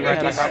guys need We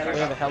have red we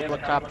have a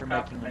helicopter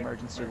making an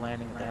emergency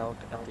landing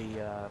at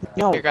the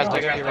No, You guys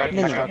take your red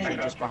construction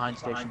just behind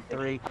Station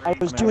 3. I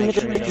was doing it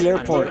at the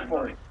airport.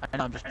 I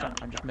know,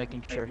 I'm just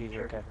making sure he's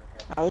okay.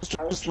 I was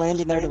just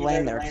landing there to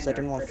land there because I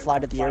didn't want to fly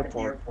to the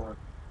airport.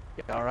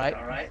 You alright?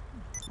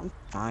 I'm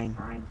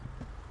fine.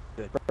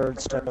 Good.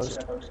 Bird's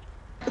toast.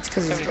 It's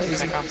because it's 72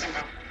 crazy.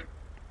 Sancom.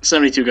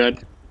 72,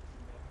 good.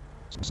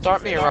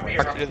 Start me a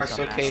record to this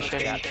location.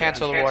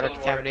 Cancel the water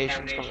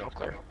contamination. It's coming all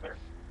clear.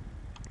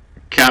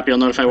 Copy, I'll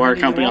notify water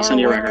company. I'll send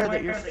you a You're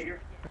record.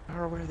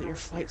 aware that your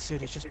flight suit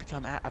has just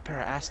become a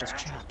pair of assless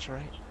chaps,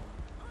 right?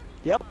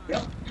 Yep.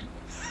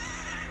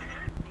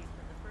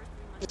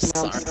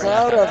 I'm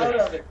proud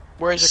of it.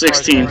 Where is your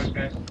 16.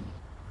 car?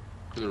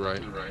 To the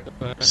right.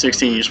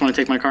 16, you just want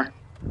to take my car?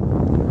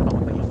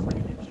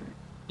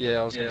 Yeah,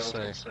 I was gonna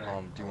say, do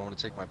you want me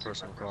to take my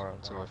personal car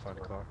until I find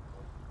a car?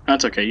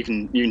 That's okay. You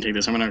can take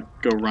this. I'm gonna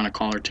go run a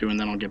call or two, and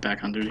then I'll get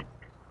back on duty.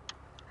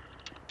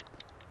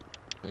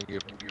 Thank you.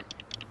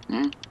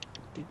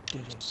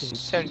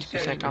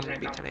 72% I'm gonna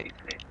be 10-8.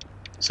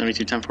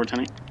 72, 10, 4, 10,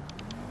 8.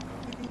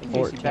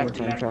 Casey, back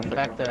to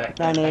back the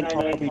 9-8,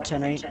 I'll be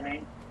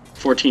 10-8.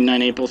 14,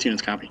 9, 8. Both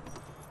units copy.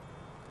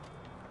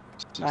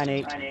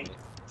 9-8.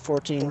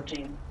 14.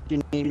 Do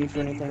you need me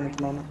for anything at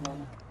the moment?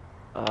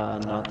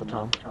 Not the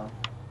time.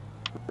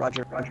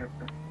 Roger.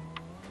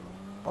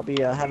 I'll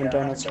be having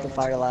donuts for the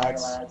fire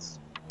lads.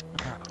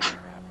 Oh, crap.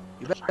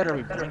 You better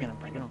be bringing them.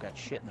 You don't got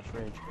shit in the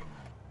fridge.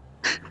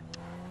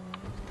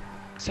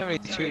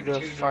 72 to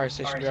fire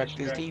station direct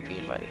is DP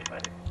invited.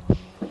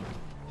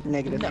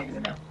 Negative.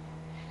 No.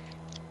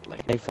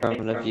 Hey,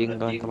 from if you can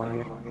go and come over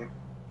here.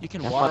 You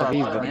can That walk might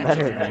be up to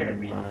better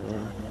them.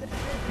 than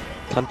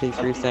Company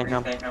 3, stand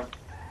come.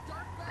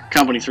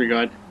 Company 3, go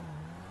ahead.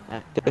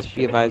 Just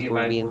be advised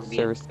we'll be in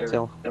service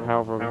still.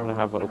 However, we're gonna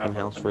have an open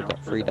house for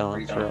free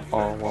donuts for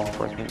all law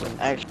enforcement.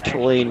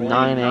 Actually,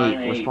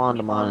 9-8, respond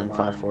to mine in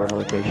 5-4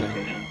 location.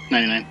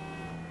 99.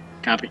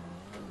 Copy.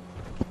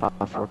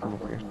 5-4, come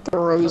over here.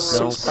 Throws.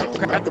 No.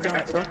 Grab the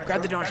donuts, bro.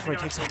 Grab the donuts before he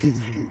takes off.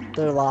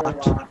 They're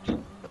locked.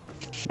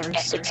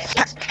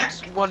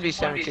 1v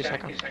 72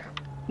 seconds.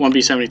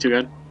 1B, 72, go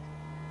ahead.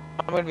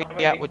 I'm gonna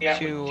be out with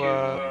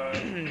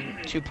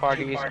two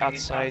parties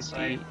outside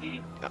the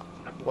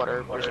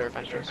water reserve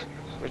entrance,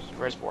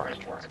 reservoir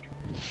entrance.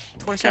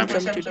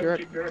 27-72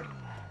 direct. Go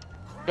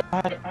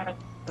ahead.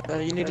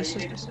 You need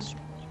assistance?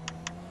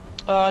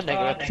 Negative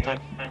at this time.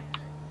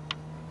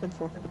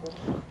 10-4.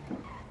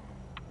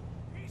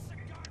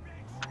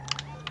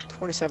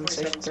 27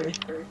 station 30.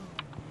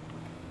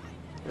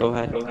 Go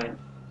ahead.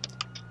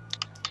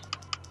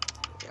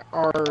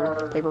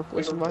 Are paper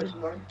police invited?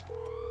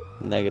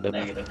 Negative.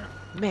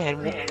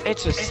 Man,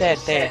 it's a sad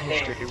day in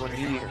history when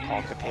you even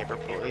call the paper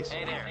police.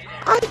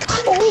 I'm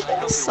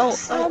cold, so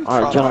I'm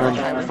Alright,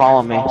 gentlemen,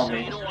 follow me.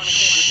 And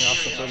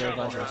also further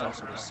advise there's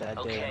also a sad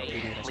day and 80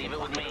 has been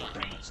locked up with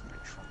donuts in their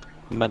trunk.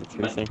 Medic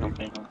 3, stand come.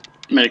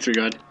 Medic 3,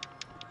 go ahead.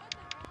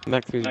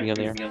 Medic 3's be on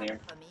the air.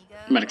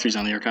 Medic 3's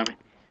on the air, copy.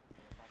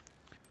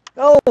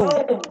 Oh!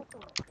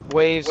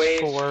 Waves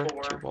 4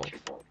 to Wolf.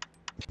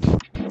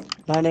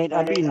 9-8,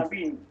 I'm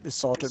being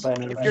assaulted by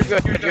an You're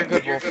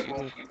individual. good,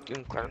 Wolf. You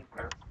can clear.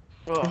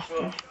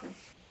 Ugh.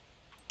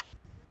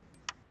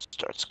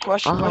 Starts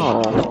questioning.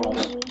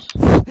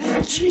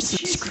 Oh,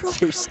 Jesus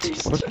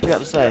Christ. what you got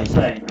to say?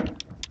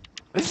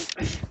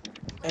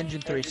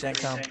 Engine 3,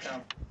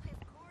 CENTCOM.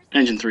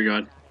 Engine 3, go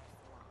ahead.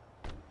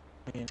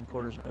 And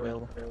quarters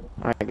available.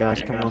 Alright,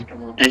 guys, come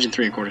on. Engine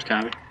 3 and quarters,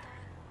 copy.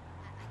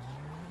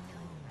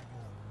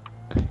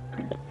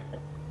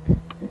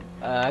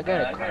 I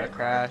got a car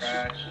crash.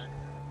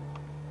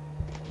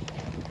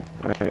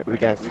 Alright, we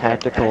got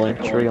tactical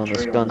entry on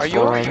this gun Are you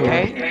store right here.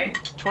 okay?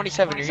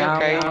 27, are you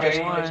okay? You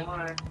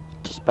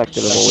just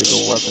Suspected of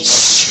illegal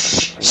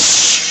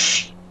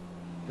weapons.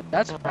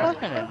 That's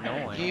fucking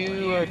annoying.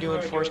 You are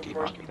doing force keep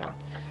on them.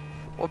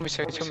 What me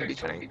say? It's gonna be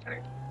 10.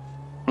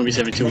 1B,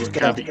 72,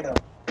 copy.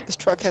 This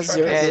truck has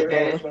 0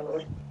 Yeah, by the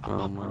way.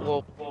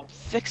 Well,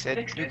 fix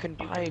it. You can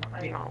buy,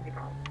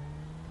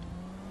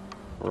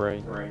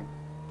 Right.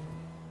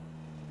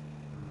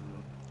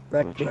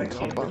 Wrecked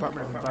Department vehicle. of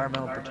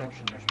Environmental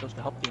Protection. They're supposed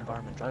to help the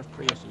environment. Drive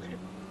Priuses.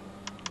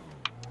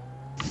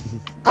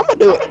 I'm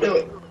gonna do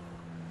it.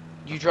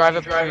 You drive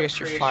a Prius,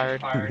 you're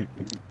fired.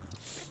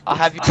 I'll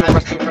have you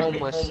arrested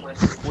homeless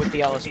with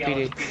the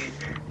LSPD.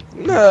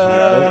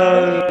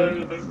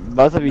 No.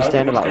 Both of you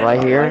stand about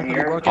right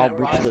here. I'll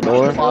breach the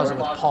door, Plaza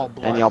with Paul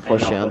Blart. and y'all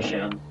push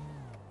in.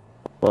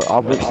 Well,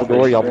 I'll breach the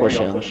door, y'all push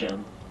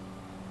in.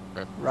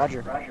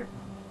 Roger.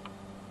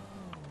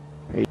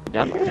 Are you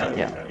done?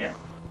 Yeah.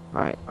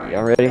 Alright,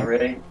 y'all ready?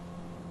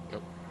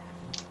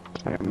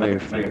 Alright,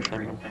 move.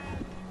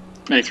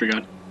 Medic 3, go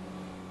ahead.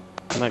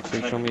 Medic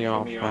 3, show me your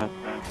off map.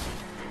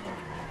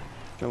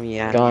 Show me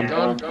your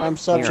Gun. I'm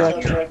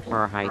subject.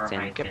 Or heights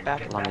and Get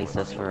back. allow me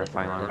says for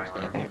firearms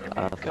and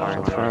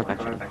firearms Confirm.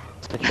 inspection.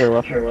 Secure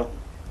weapon.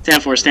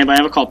 10-4, stand by. I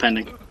have a call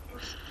pending.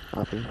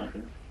 Copy.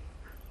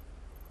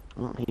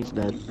 Oh, he's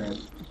dead.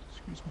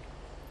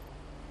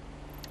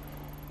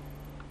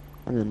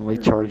 And then we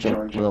charge up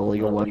with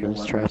illegal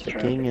weapons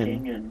trafficking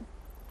and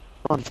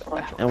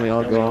we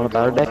all go on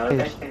about our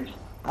days.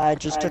 I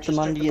just took the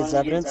money as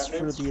evidence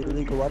for the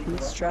illegal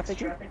weapons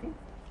trafficking.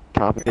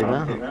 Copy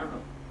that.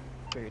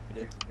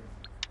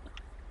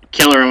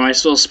 Killer, am I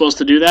still supposed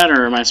to do that,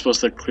 or am I supposed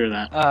to clear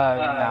that?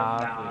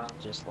 Nah,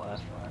 we just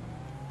left.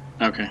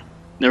 Okay.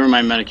 Never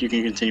mind, Medic. You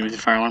can continue with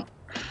your fire alarm.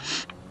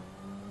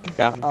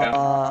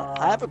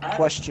 I have a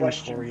question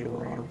for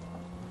you.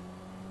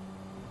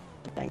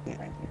 Dang it.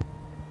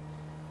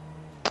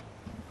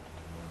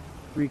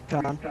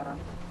 Recon.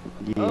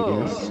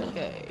 Yes.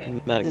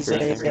 Okay. Medic Is 3,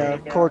 it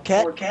stand a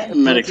Corvette?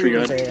 Medic 3,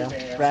 go Is ahead.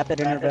 it a rapid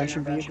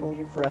intervention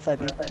vehicle for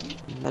FIB?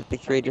 Medic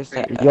 3, just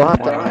You'll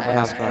have to FYI, I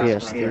ask have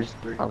PS3.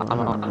 I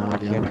don't know.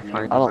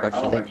 I don't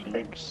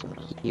think so.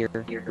 Here,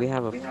 we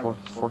have a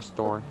force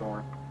door.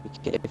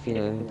 If you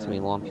know it's me,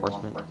 law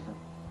enforcement.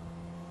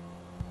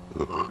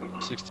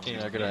 16,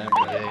 I got an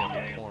MBA on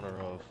the corner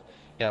of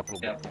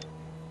Capitol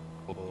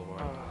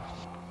Boulevard.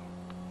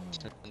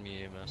 Send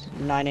me EMS.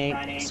 9-8,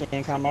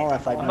 Sancom, all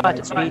F5 I'm about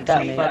to beat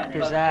that 10-8.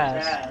 fucker's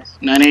ass.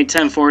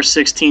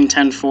 9-8-10-4,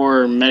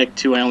 16-10-4, Medic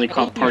 2, I only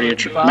caught part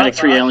of your, Medic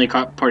 3, I only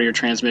caught part of your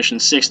transmission.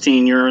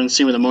 16, you're on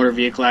scene with a motor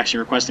vehicle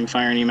accident, requesting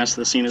fire and EMS to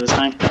the scene at this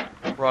time.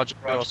 Roger,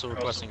 also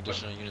requesting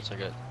additional units. I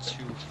got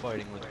 2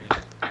 fighting with me.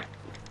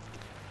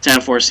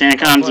 10-4,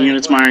 Sancom to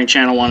units monitoring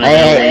channel 1,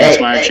 units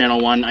monitoring channel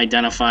 1,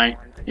 identify.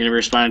 Unit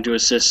responded to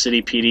assist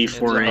City PD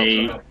for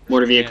a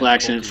motor vehicle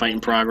accident, fight in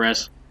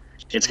progress.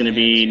 It's going to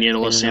be near the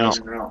Los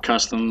Santos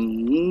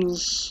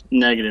Customs,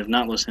 negative,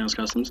 not Los Santos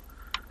Customs.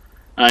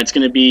 It's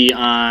going to be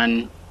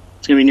on,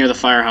 it's going to be near the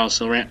firehouse,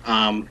 so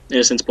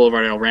Innocence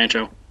Boulevard, El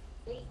Rancho.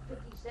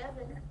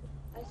 857.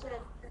 I said,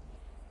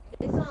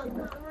 it's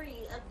on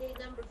 3, update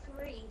number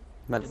 3.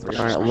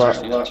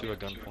 Alright, look. 2 at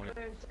gunpoint.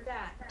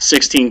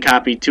 16,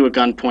 copy, 2 at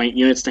gunpoint.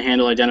 Units to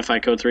handle, identify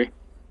code 3.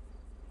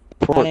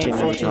 14,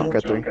 code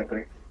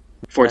 3.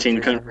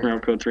 14,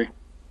 code 3.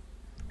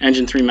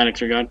 Engine 3, medic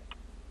 3, God.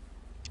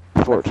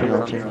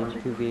 14,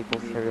 2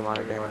 vehicles, 31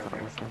 are there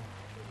without listening.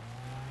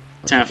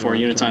 10-4,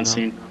 units on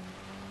scene.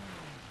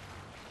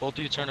 Both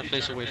of you turn and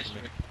face away from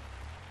me.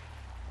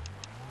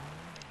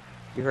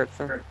 You hurt,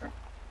 sir?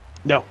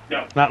 No,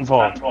 not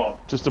involved.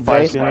 Just a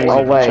bystander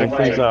to check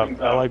things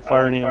out. I like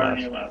fire and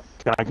EMS.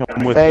 Can I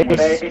come with you?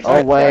 Face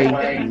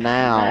away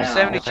now.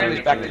 72 is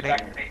back to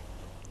me.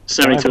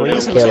 72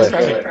 is Kill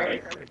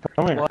it.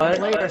 Come here. What?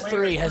 Player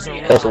 3 has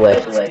a Face away.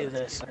 Let's do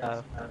this.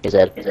 He's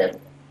dead.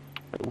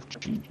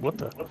 What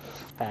the?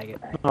 Faggot.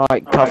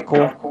 Alright, cuff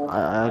cool.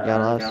 I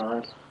got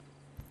us.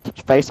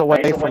 Face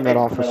away from that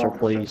officer,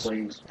 please.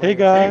 Hey,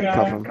 guy.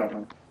 Cuff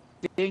him.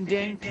 Ding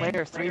ding,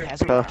 player 3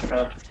 has a Cuff.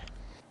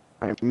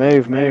 Alright,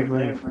 move.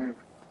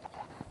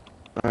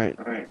 Alright,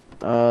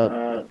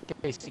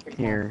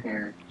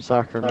 here.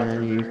 Soccer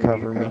man, you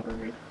cover me.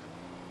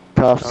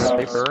 Cuffs.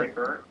 They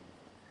were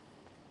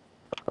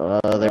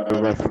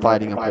both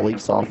fighting a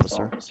police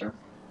officer.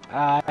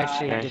 I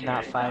actually did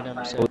not find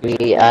him, so...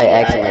 I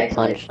accidentally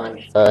punched him,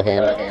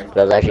 but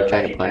I was actually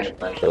trying to punch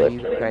Are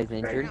you guys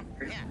injured?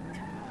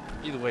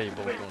 Either way, you're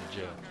both going to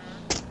jail.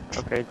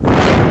 Okay.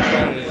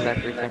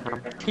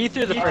 He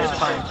threw the first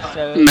punch,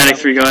 so... Medic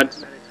 3, God.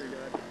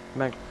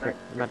 Medic 3,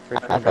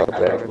 I felt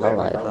very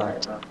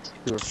alive.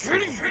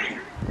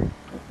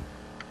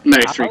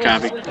 Medic 3,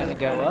 copy. I'm gonna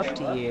go up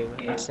to you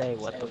and say,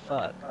 what the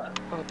fuck?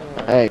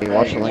 Hey,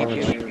 watch the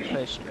language.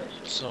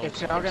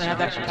 If y'all gonna have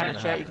that kind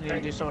of chat, you can either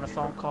do so on a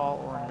phone call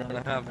or on You're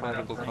gonna have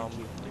medical come.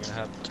 You're gonna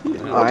have.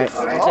 Alright.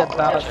 It's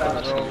about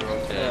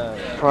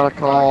the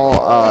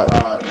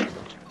Protocol,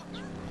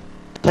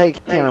 take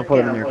him and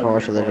put him in your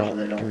car so they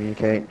don't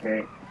communicate.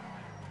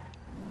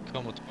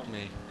 Come with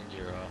me and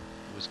your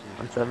whiskey.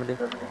 I'm 70.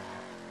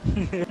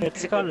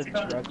 It's called a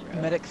drug.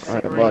 Medic 3.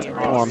 Alright, but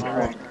come on.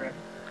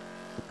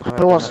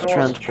 Who wants to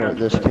transport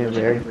this to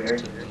there?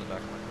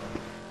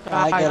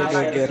 I gotta go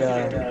get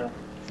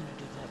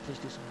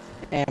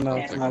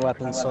ammo for my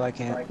weapons, so I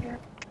can't.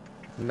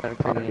 Medic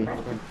 3.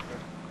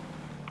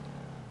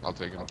 I'll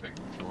take it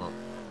if you want.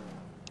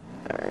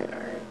 Alright.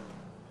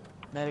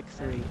 Medic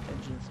 3,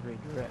 engine 3,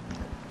 direct.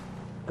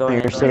 Go Here,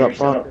 ahead. sit up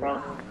front.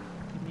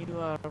 Can you No,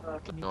 I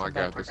come got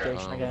back to this.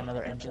 station? I got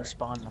another engine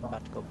spawn and I'm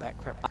about to go back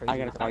prep crazy. I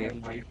gotta with call you.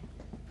 RPG.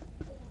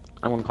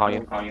 I'm gonna call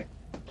you.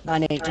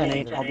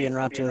 9-8-10-8, I'll be en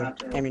route to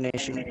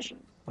ammunition.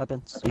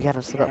 Weapons. You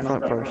gotta sit up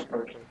front first.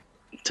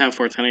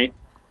 10-4, 10-8.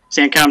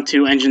 Sancom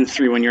 2, engine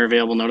 3, when you're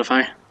available,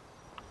 notify.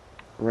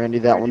 Randy,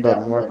 that one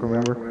doesn't work,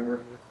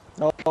 remember?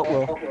 Oh, it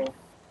will.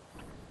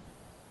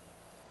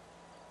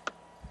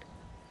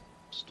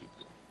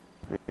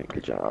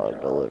 Good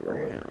job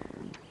delivering.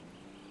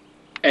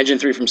 Engine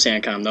 3 from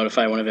Sancom,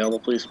 notify when available,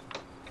 please.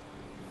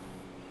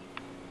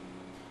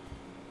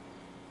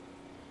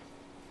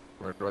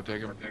 Where do I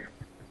take him?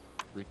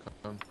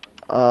 Recon.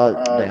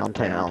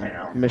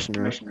 Downtown.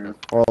 Missionary.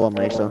 Or La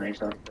Mesa.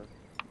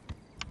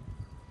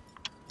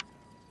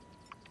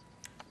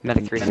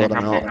 Medic 3, Let him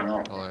Sancom.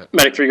 out.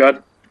 Medic 3,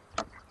 God.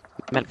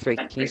 Medic 3,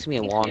 can you send me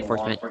a law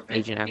enforcement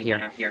agent out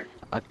here?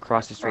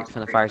 Across the street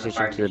from the fire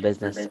station to the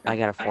business. I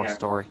got a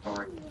 4-story.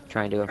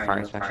 Trying to do a fire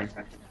inspection.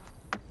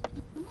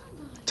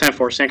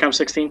 10-4, Sancom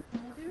 16.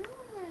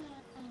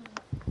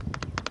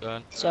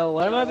 Done. So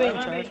what am I being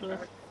charged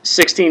with?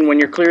 16, when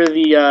you're clear of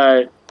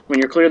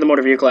the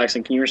motor vehicle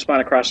accident, can you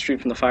respond across the street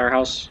from the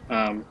firehouse?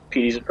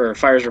 PD's or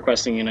fire's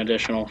requesting an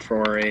additional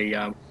for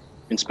a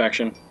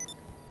inspection.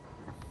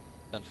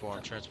 10-4,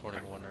 I'm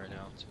transporting one right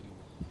now to.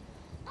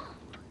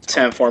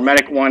 10-4,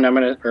 medic 1,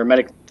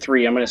 medic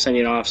 3, I'm gonna send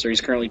you an officer.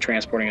 He's currently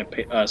transporting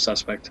a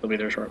suspect. He'll be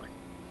there shortly.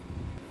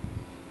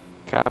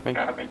 Copy.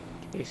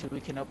 Okay, so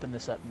we can open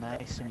this up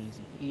nice and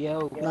easy.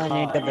 Yo,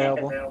 9-8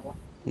 available.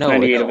 No,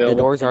 98 the available.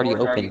 door's already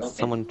open.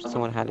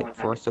 Someone had it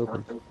forced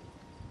open.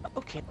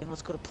 Okay, then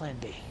let's go to plan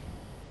B.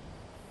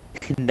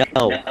 No,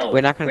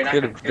 we're not gonna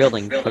clear the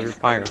building because of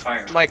fire.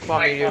 Mike,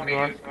 want me to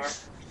ignore?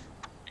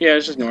 Yeah,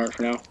 just ignore it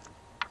for now.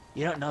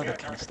 You don't know the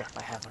kind of stuff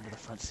I have under the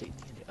front seat.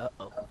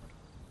 Uh-oh.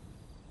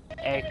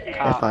 a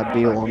cop.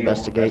 FIB will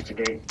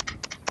investigate.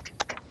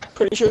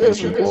 Pretty sure there's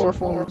some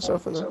chloroform and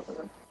stuff in there.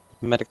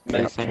 Medic 3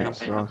 Yeah,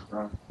 Central.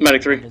 so.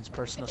 Medic 3. Engine's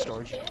personal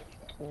storage.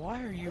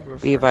 Why are you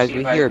Be advised,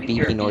 referring? we hear a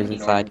beeping noise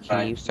inside.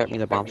 Can you start me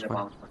the bomb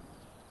squad?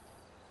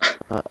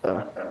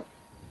 Uh-oh.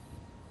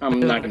 I'm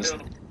not gonna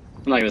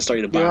start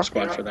you the bomb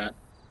squad for that.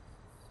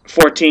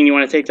 14, you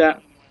want to take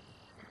that?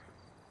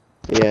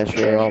 Yeah,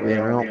 sure, I'll be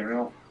in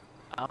route.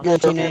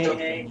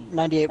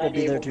 98 will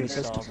be there to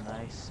assist. Solve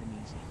nice and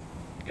easy.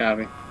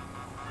 Copy.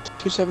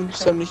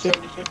 2776.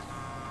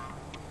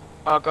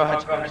 Oh, go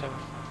ahead. 27.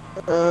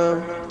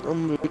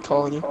 I'm gonna be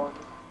calling you.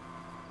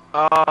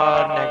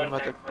 Negative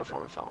about the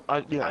performing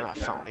felony. Yeah, not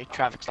felony.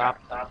 Traffic stop.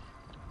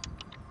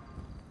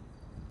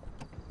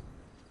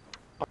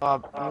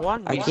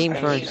 One. I came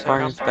for a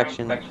fire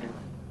inspection.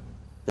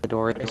 The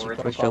door is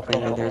pushed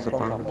open and there's a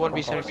bomb.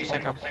 1B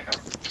 72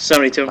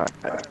 72.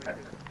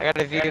 I got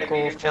a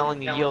vehicle failing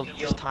to yield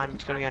this time.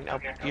 It's going to be on El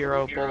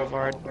Bureau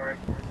Boulevard.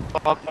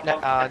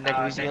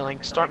 Negative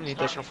yielding. Starting the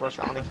additional for a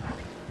felony.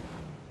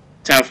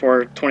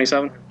 10-4,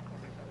 27.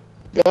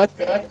 Go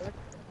ahead.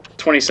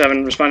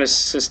 27, respond to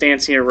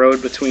Sustancia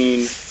Road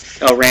between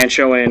El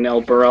Rancho and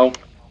El Burro.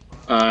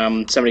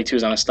 72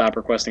 is on a stop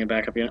requesting a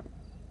backup unit.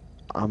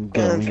 I'm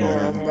going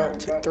I'm in.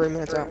 about 3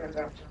 minutes out.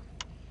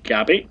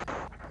 Copy.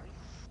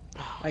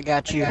 I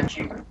got you.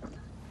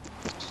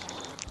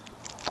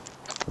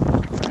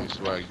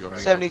 Swag, go ahead.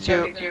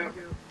 72.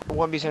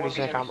 1B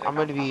 72. I'm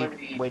going to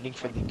be waiting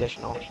for the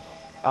additional.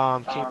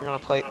 Can you bring on a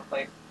plate?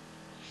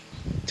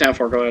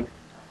 10-4, go ahead.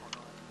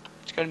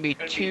 It's going to be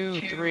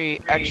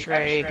 2-3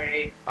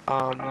 X-ray.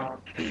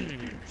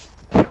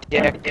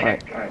 Yeah.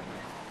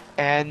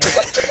 And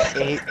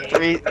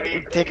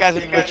 8-3. Dick as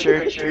in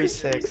Richard.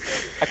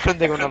 3-6. I couldn't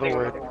think of another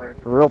word.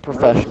 Real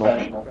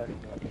professional.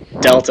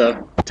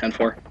 Delta,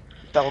 10-4.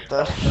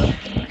 Delta.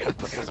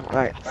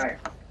 Alright.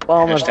 Well,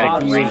 I'm Hashtag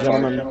gonna green.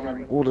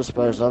 gentlemen. We'll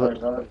dispose of it.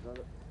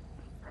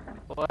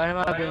 Why am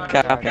I being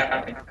Copy.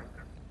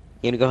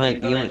 You wanna go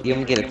ahead, you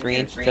wanna get a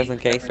 3-inch just in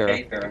case, or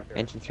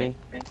inch and 3?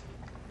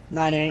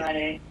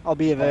 9-8. I'll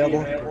be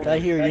available. Did I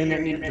hear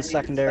unit needed the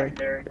secondary?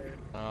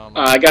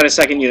 I got a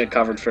second unit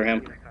covered for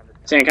him.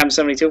 Sandcom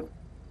 72.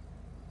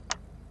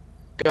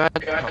 Go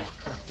ahead.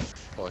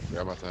 Oh, I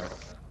forgot about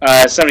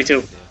that.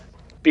 72.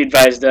 Be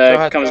advised,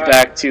 comes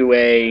back to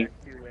a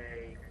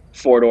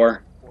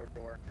 4-door.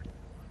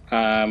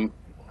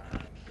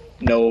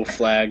 No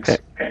flags.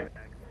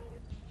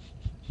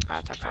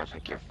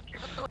 Thank you.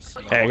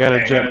 Hey, I got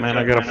a jet, man.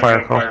 I got a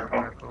fire call.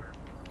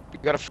 You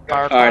got a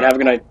fire call? Alright, have a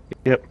good night.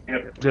 Yep.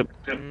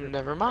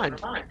 Never mind.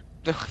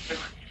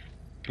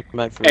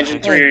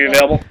 Engine 3, are you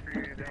available?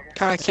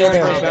 Can I kill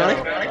him, Go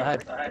Johnny?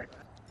 ahead.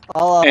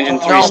 Engine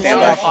 3, I'll stand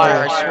fire, by.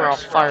 fire. I swear I'll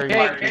fire you.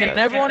 Hey, can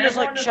everyone just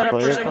like shut up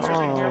for a second so we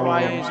can hear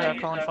why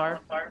he's calling fire?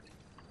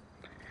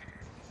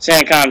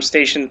 Sandcom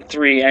Station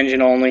 3,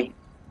 engine only.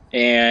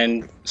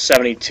 And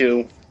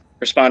 72.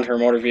 Respond for a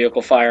motor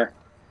vehicle fire.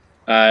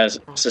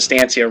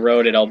 Sustancia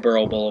Road at El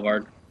Burro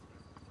Boulevard.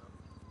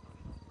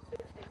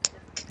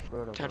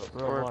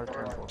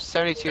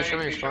 72, show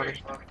me responding.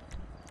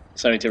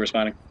 72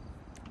 responding.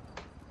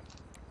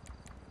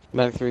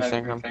 Medic 3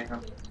 Central.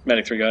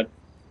 Medic 3, go ahead.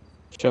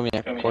 Show me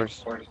that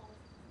course.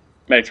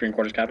 Medic 3 and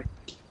quarters, copy.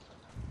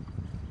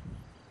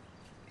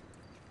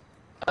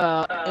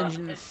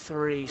 Engine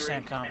 3,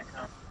 Samcom.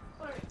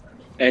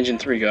 Engine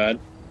 3, go ahead.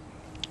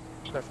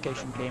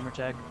 Verification gamer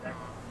tag.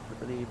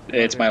 For the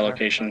It's my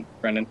location,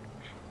 Brendan.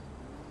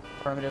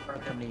 Affirmative,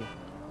 come to you.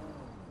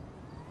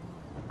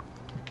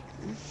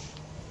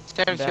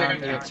 72, Down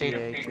I'm to seeing.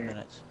 TA, 2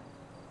 minutes.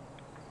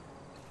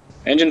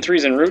 Engine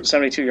 3's en route,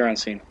 72, you're on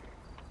scene.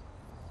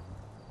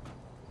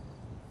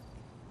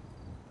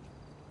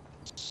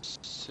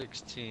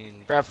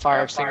 16. Grab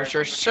fire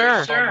extinguisher.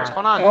 Sir, what's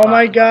going on? Oh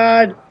my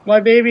god, my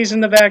baby's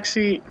in the back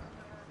seat.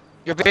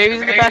 Your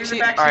baby's in the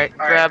backseat? Alright,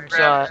 grabs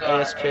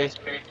ASP.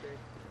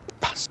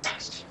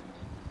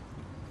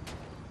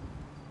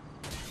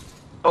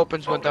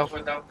 Opens window.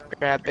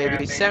 Grab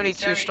baby.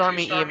 72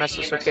 Stormy EMS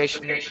this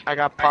location. I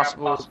got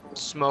possible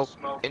smoke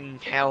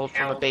inhaled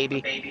from a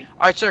baby.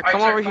 Alright, sir,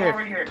 come over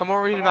here. Come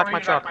over here to the back of my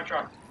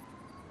truck.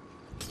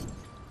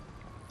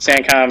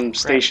 Sandcom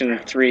Station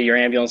 3, your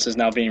ambulance is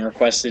now being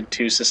requested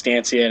to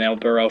Sustancia and El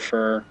Burro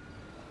for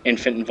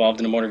infant involved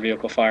in a motor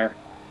vehicle fire.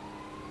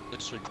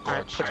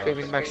 Alright, puts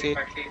baby in the backseat.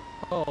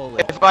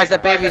 Holy. Advise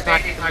that baby's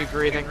not going to be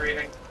breathing.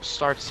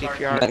 Start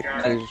CPR. Medic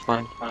 3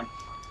 respond.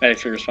 Medic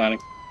 3 responding.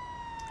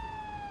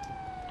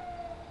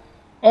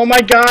 Oh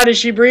my god, is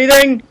she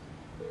breathing?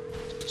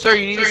 Sir,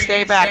 you need to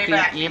stay back. The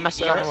EMS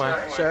is on the way.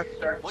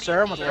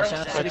 Sir, I'm with Los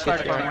Santos City Fire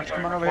Department.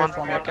 Come on over here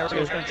for me. Okay, we're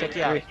just gonna check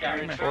you out. Come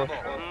here. 4,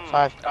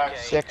 5,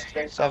 6,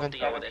 7,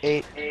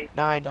 8,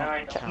 9,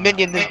 10.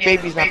 Minion, this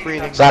baby's not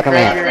breathing. Back him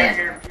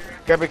up.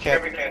 Grab your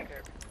kid.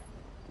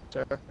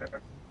 Sir.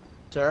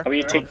 How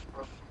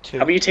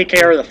about you take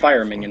care of the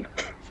fire, minion?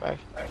 5,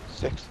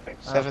 6,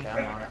 7,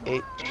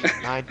 8,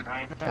 9,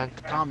 10,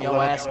 Calm your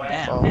 11,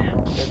 ass down.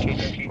 12,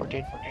 13,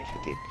 14,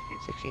 15,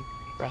 16.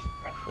 Breath.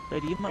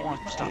 Lady, you might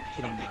want to stop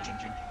hitting the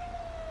engine.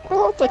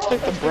 Well, if I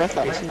take the breath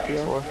out of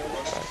CPR. 4,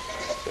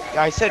 5.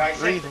 I said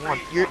breathe 1.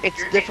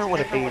 It's different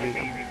with a baby.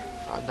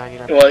 I'm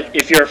 99%. Well,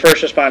 if you're a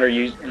first responder,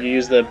 you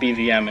use the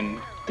BVM and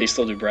they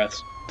still do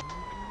breaths.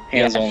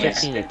 Hands Yeah, only.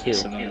 15 to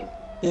 2.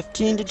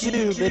 15 to 2,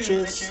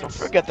 bitches. Don't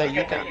forget that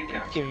you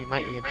can give me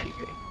my EMP.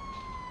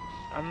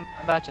 I'm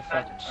about to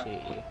fucking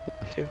shoot you.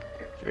 2,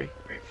 3,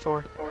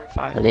 4, 5,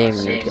 I didn't even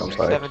 6, need to jump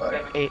 7,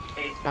 8,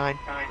 9,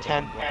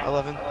 10,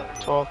 11,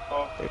 12,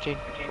 13,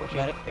 14,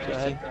 Medic,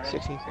 15,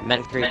 16,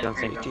 Medic 3 on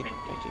scene. 18, 19,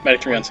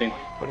 Medic 3 on scene.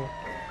 21.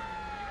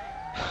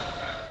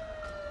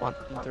 1,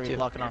 3 2,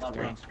 blocking off the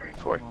 3, range.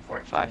 4,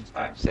 5,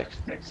 6,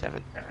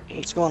 7, 8.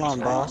 What's going on,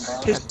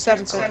 boss?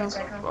 2-7, Central.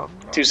 12,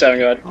 2-7,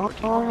 go ahead.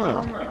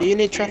 Oh, do you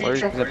need traffic Where's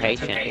check? the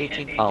patient?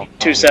 18. Oh. 2-7,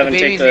 The take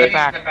baby's in the the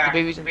back. The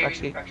baby's in the back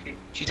seat.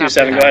 She's not 2-7,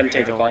 go there. ahead and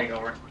take the call.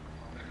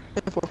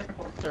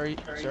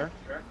 Sir?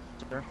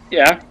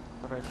 Yeah,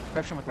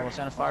 Correction with the Los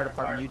Santos Fire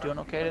Department. You doing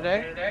okay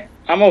today?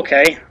 I'm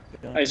okay.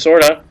 I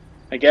sorta,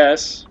 I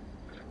guess.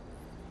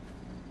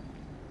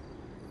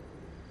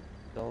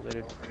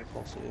 Elevated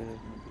pulse is going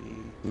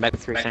to Medic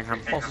 3 be... Central.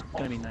 Pulse is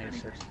going to be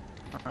 96.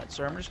 Alright,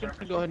 sir, I'm just going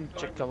to go ahead and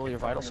check a couple of your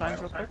vital signs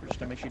real quick. We're just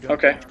going to make sure you're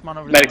doing Okay. Come on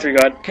over Medic there.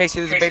 3, go ahead. Casey,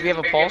 does the baby have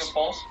a pulse?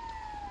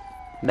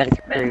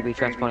 Medic 3 will be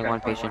transporting one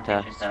patient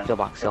to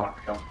Stillbox Hill.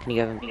 Can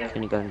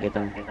you go and get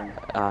them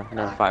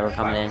notified we're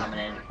coming in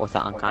with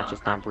an unconscious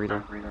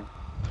non-breather?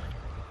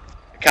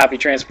 Copy,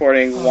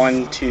 transporting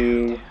 1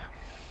 to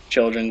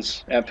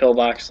Children's at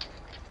Pillbox.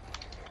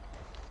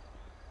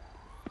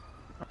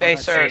 Hey, Alright,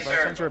 sir. My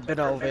friends are a bit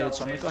elevated,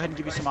 so I'm going to go ahead and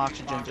give you some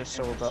oxygen just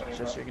so you're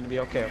going to be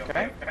okay,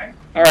 okay?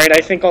 Alright, I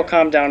think I'll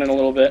calm down in a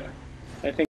little bit. I think